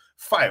well.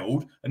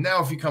 Failed, and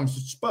now if he comes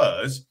to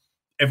Spurs,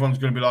 everyone's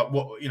going to be like,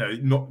 "What?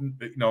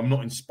 I'm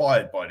not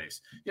inspired by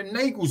this."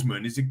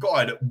 Nagelsmann is a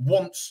guy that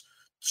wants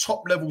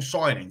top level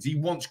signings. He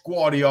wants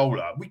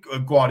Guardiola.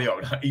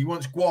 He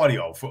wants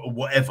Guardiola for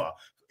whatever.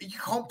 You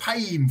can't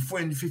pay him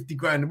 450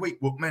 grand a week.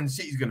 What Man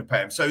City's going to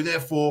pay him. So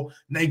therefore,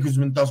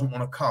 Nagelsmann doesn't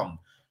want to come.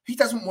 He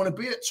doesn't want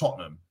to be at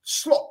Tottenham.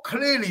 Slot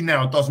clearly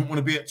now doesn't want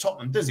to be at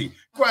Tottenham, does he?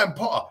 Graham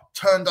Potter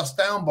turned us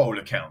down bowl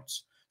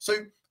accounts. So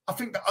I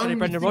think the So only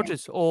Brendan thing...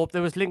 Rodgers, or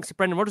there was links to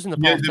Brendan Rodgers in the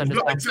past.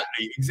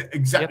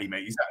 Exactly,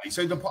 mate, exactly.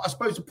 So I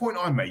suppose the point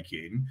I'm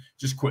making,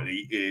 just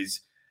quickly,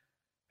 is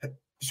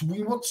so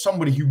we want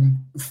somebody who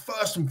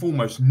first and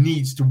foremost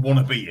needs to want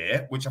to be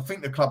here, which I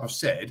think the club have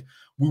said.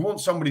 We want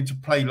somebody to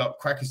play, like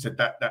Cracker said,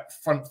 that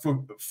front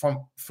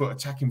foot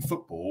attacking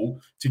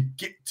football to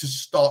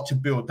start to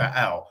build that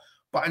out.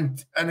 But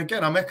and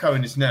again, I'm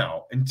echoing this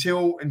now.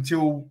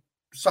 Until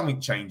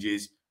something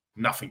changes,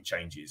 nothing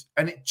changes,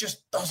 and it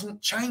just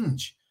doesn't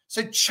change.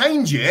 So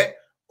change it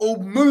or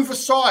move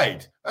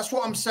aside. That's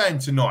what I'm saying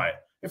tonight.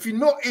 If you're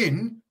not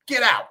in,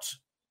 get out.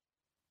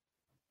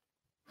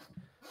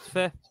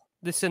 Fair.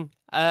 Listen,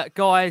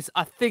 guys,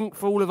 I think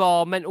for all of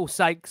our mental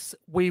sakes,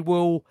 we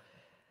will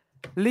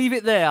leave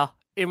it there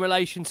in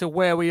relation to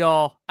where we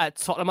are at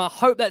Tottenham. I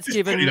hope that's just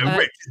given... quickly,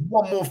 Rick,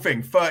 one more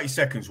thing, 30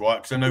 seconds,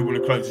 right? Because I know we're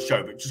going to close the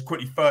show, but just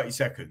quickly, 30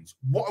 seconds.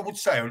 What I would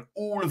say on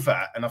all of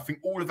that, and I think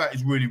all of that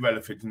is really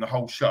relevant in the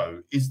whole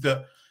show, is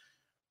that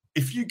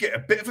if you get a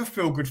bit of a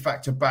feel-good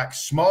factor back,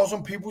 smiles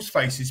on people's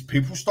faces,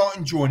 people start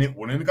enjoying it,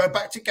 wanting to go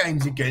back to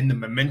games again, the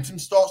momentum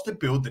starts to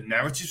build, the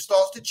narrative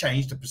starts to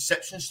change, the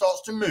perception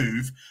starts to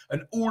move,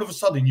 and all of a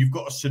sudden you've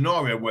got a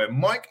scenario where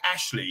Mike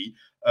Ashley,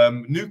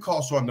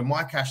 Newcastle under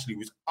Mike Ashley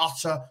was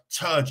utter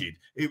turgid.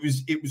 It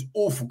was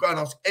awful. Go and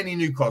ask any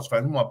Newcastle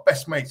fan. One of my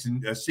best mates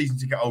in season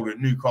ticket holder at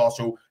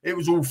Newcastle. It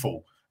was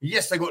awful.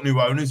 Yes, they got new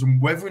owners,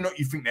 and whether or not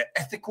you think they're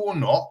ethical or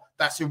not,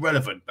 that's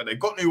irrelevant. But they've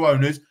got new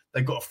owners.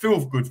 They've got a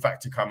feel-good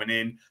factor coming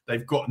in.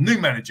 They've got a new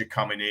manager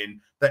coming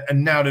in,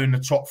 and now they're in the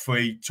top 4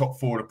 of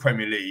the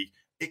Premier League.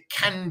 It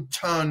can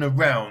turn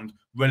around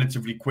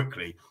relatively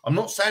quickly. I'm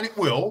not saying it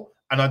will,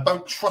 and I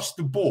don't trust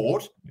the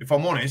board. If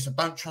I'm honest, I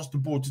don't trust the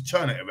board to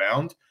turn it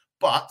around,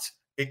 but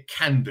it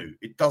can do.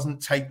 It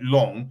doesn't take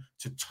long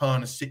to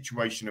turn a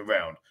situation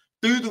around.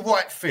 Do the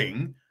right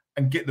thing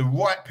and get the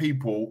right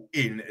people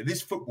in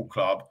this football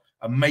club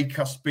and make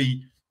us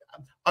be.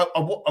 I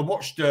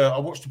watched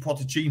the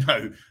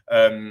Pochettino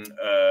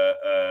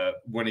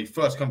when he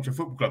first came to a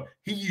football club.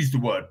 He used the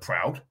word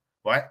proud,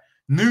 right?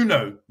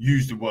 Nuno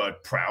used the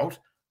word proud.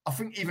 I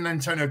think even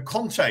Antonio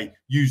Conte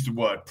used the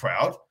word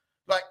proud.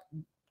 Like,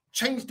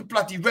 change the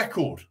bloody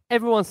record.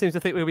 Everyone seems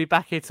to think we'll be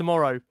back here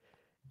tomorrow.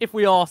 If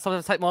we are, so I'm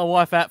going to take my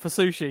wife out for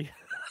sushi.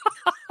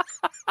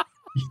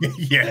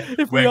 Yeah,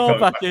 if we are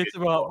back here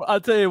tomorrow,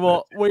 I'll tell you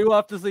what, we will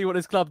have to see what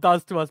this club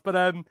does to us. But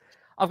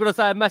I've got to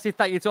say a massive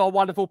thank you to our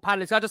wonderful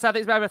panelists. I just think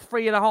it's over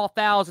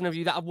 3,500 of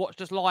you that have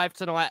watched us live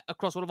tonight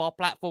across all of our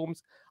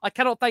platforms. I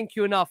cannot thank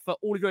you enough for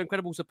all of your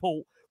incredible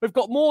support. We've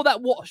got more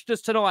that watched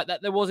us tonight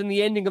that there was in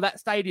the ending of that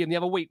stadium the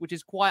other week, which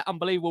is quite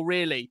unbelievable,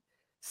 really.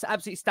 It's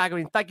absolutely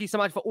staggering. Thank you so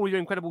much for all your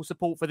incredible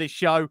support for this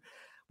show.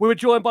 We were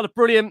joined by the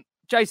brilliant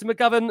Jason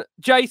McGovern.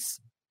 Jace,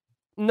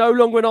 no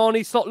longer an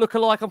Arnie slot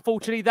lookalike,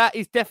 unfortunately. That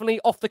is definitely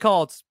off the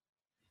cards.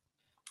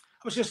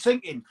 I was just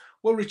thinking,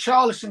 will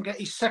Richarlison get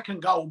his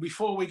second goal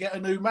before we get a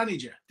new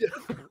manager?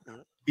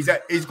 He's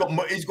got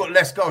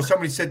less goals.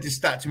 Somebody said this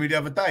stat to me the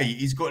other day.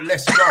 He's got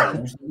less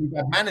goals than we've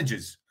had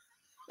managers.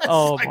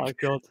 Oh my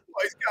God!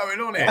 What is going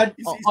on here?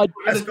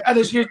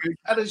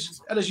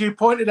 And as you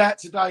pointed out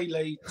today,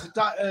 Lee,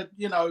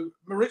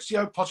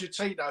 Maurizio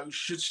Pochettino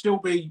should still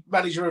be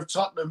manager of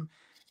Tottenham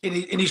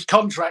in his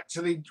contract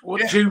to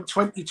June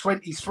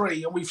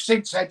 2023, and we've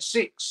since had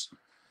 6.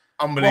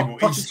 Unbelievable.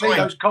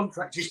 Pochettino's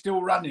contract is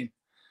still running.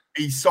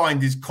 He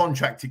signed his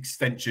contract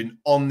extension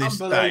on this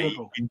day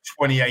in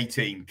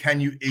 2018. Can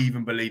you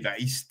even believe that?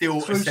 He's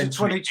still through to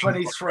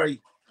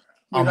 2023.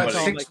 We've had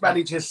 6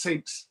 managers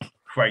since.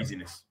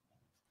 Craziness.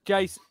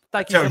 Jace,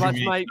 thank you so much,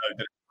 mate.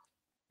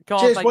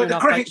 Cheers, boy. The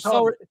cricket's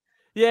on.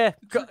 Yeah,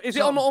 is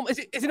it on? Is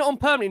it not on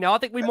permanently now? I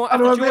think we might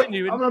have to join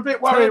you. I'm a bit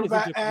worried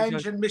about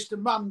Ange and Mr.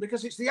 Munn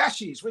because it's the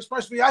Ashes. We're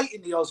supposed to be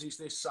hating the Aussies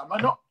this summer,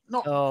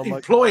 not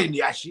employing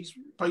the Ashes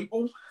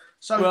people.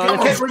 So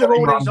get rid of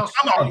all these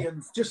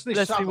Australians just this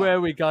summer. Let's see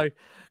where we go.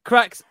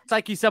 Cracks,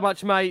 thank you so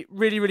much, mate.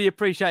 Really, really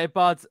appreciate it,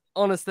 bud.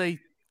 Honestly.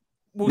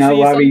 No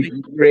worries,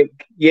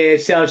 Rick. Yeah,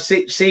 so I'll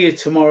see you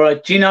tomorrow.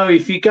 Do you know,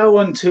 if you go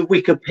onto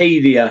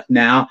Wikipedia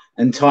now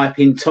and type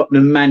in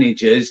Tottenham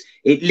managers,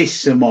 it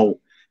lists them all.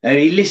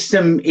 He lists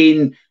them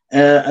in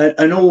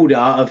an order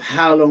of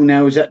how long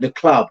they was at the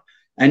club.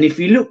 And if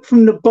you look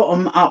from the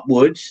bottom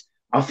upwards,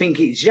 I think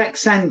it's Jacques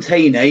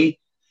Santini,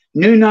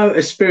 Nuno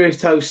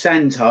Espirito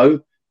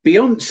Santo,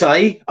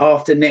 Beyonce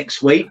after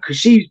next week, because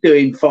she's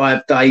doing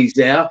 5 days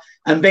there,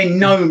 and then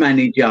no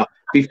manager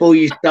before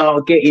you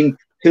start getting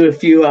to a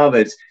few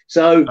others.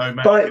 So,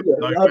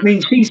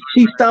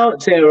 she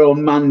starts there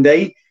on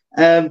Monday.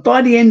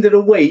 By the end of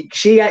the week,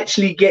 she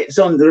actually gets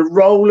on the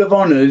roll of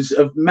honours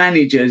of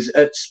managers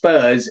at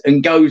Spurs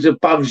and goes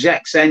above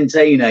Jacques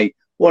Santini.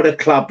 What a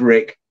club,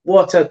 Rick.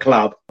 What a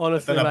club.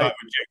 Honestly, I don't know about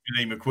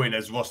rejecting Lee McQueen,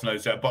 as Ross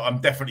knows that, but I'm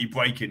definitely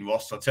breaking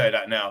Ross. I'll tell you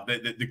that now.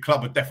 The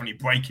club are definitely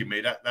breaking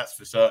me. That's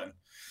for certain.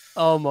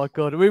 Oh, my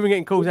God. We've been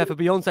getting calls out for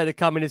Beyonce to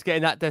come in. Is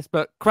getting that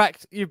desperate.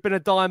 Cracked, you've been a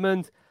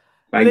diamond.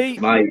 Thanks, Lee,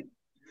 mate.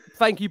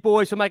 Thank you,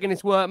 boys, for making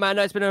this work, man.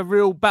 It's been a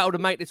real battle to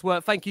make this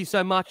work. Thank you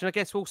so much. And I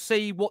guess we'll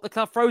see what the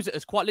club throws at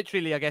us, quite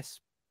literally, I guess.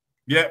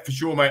 Yeah, for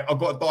sure, mate. I've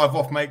got to dive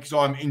off, mate, because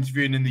I'm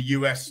interviewing in the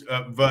US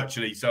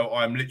virtually, so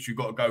I'm literally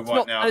got to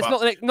go now.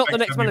 It's not the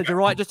next manager,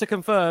 right? Just to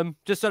confirm,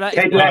 just so that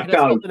Ted not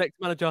Lasso. the next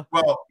manager.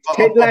 Well,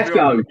 Ted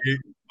Lasso.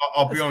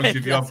 I'll be honest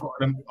with you.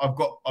 I've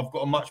got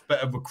a much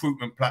better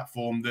recruitment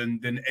platform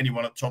than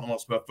anyone at Tottenham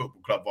Hotspur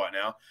Football Club right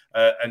now,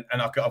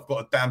 and I've got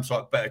a damn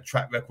sight better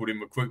track record in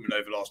recruitment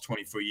over the last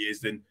 23 years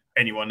than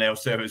anyone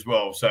else there as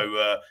well.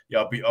 So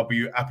I'll be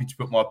happy to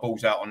put my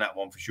balls out on that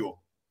one for sure.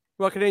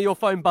 Well, I can hear your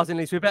phone buzzing,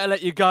 Lee, so we better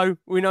let you go.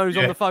 We know who's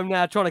on the phone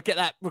now trying to get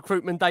that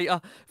recruitment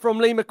data. From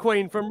Lee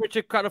McQueen, from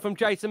Richard Cradle, from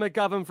Jason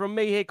McGovern, from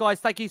me here. Guys,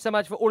 thank you so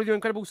much for all of your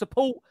incredible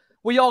support.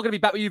 We are going to be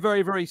back with you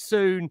very, very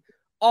soon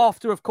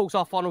after, of course,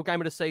 our final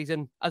game of the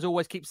season. As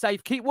always, keep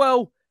safe, keep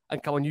well,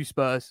 and come on, you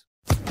Spurs.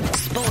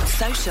 Sports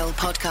Social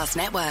Podcast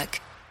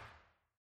Network.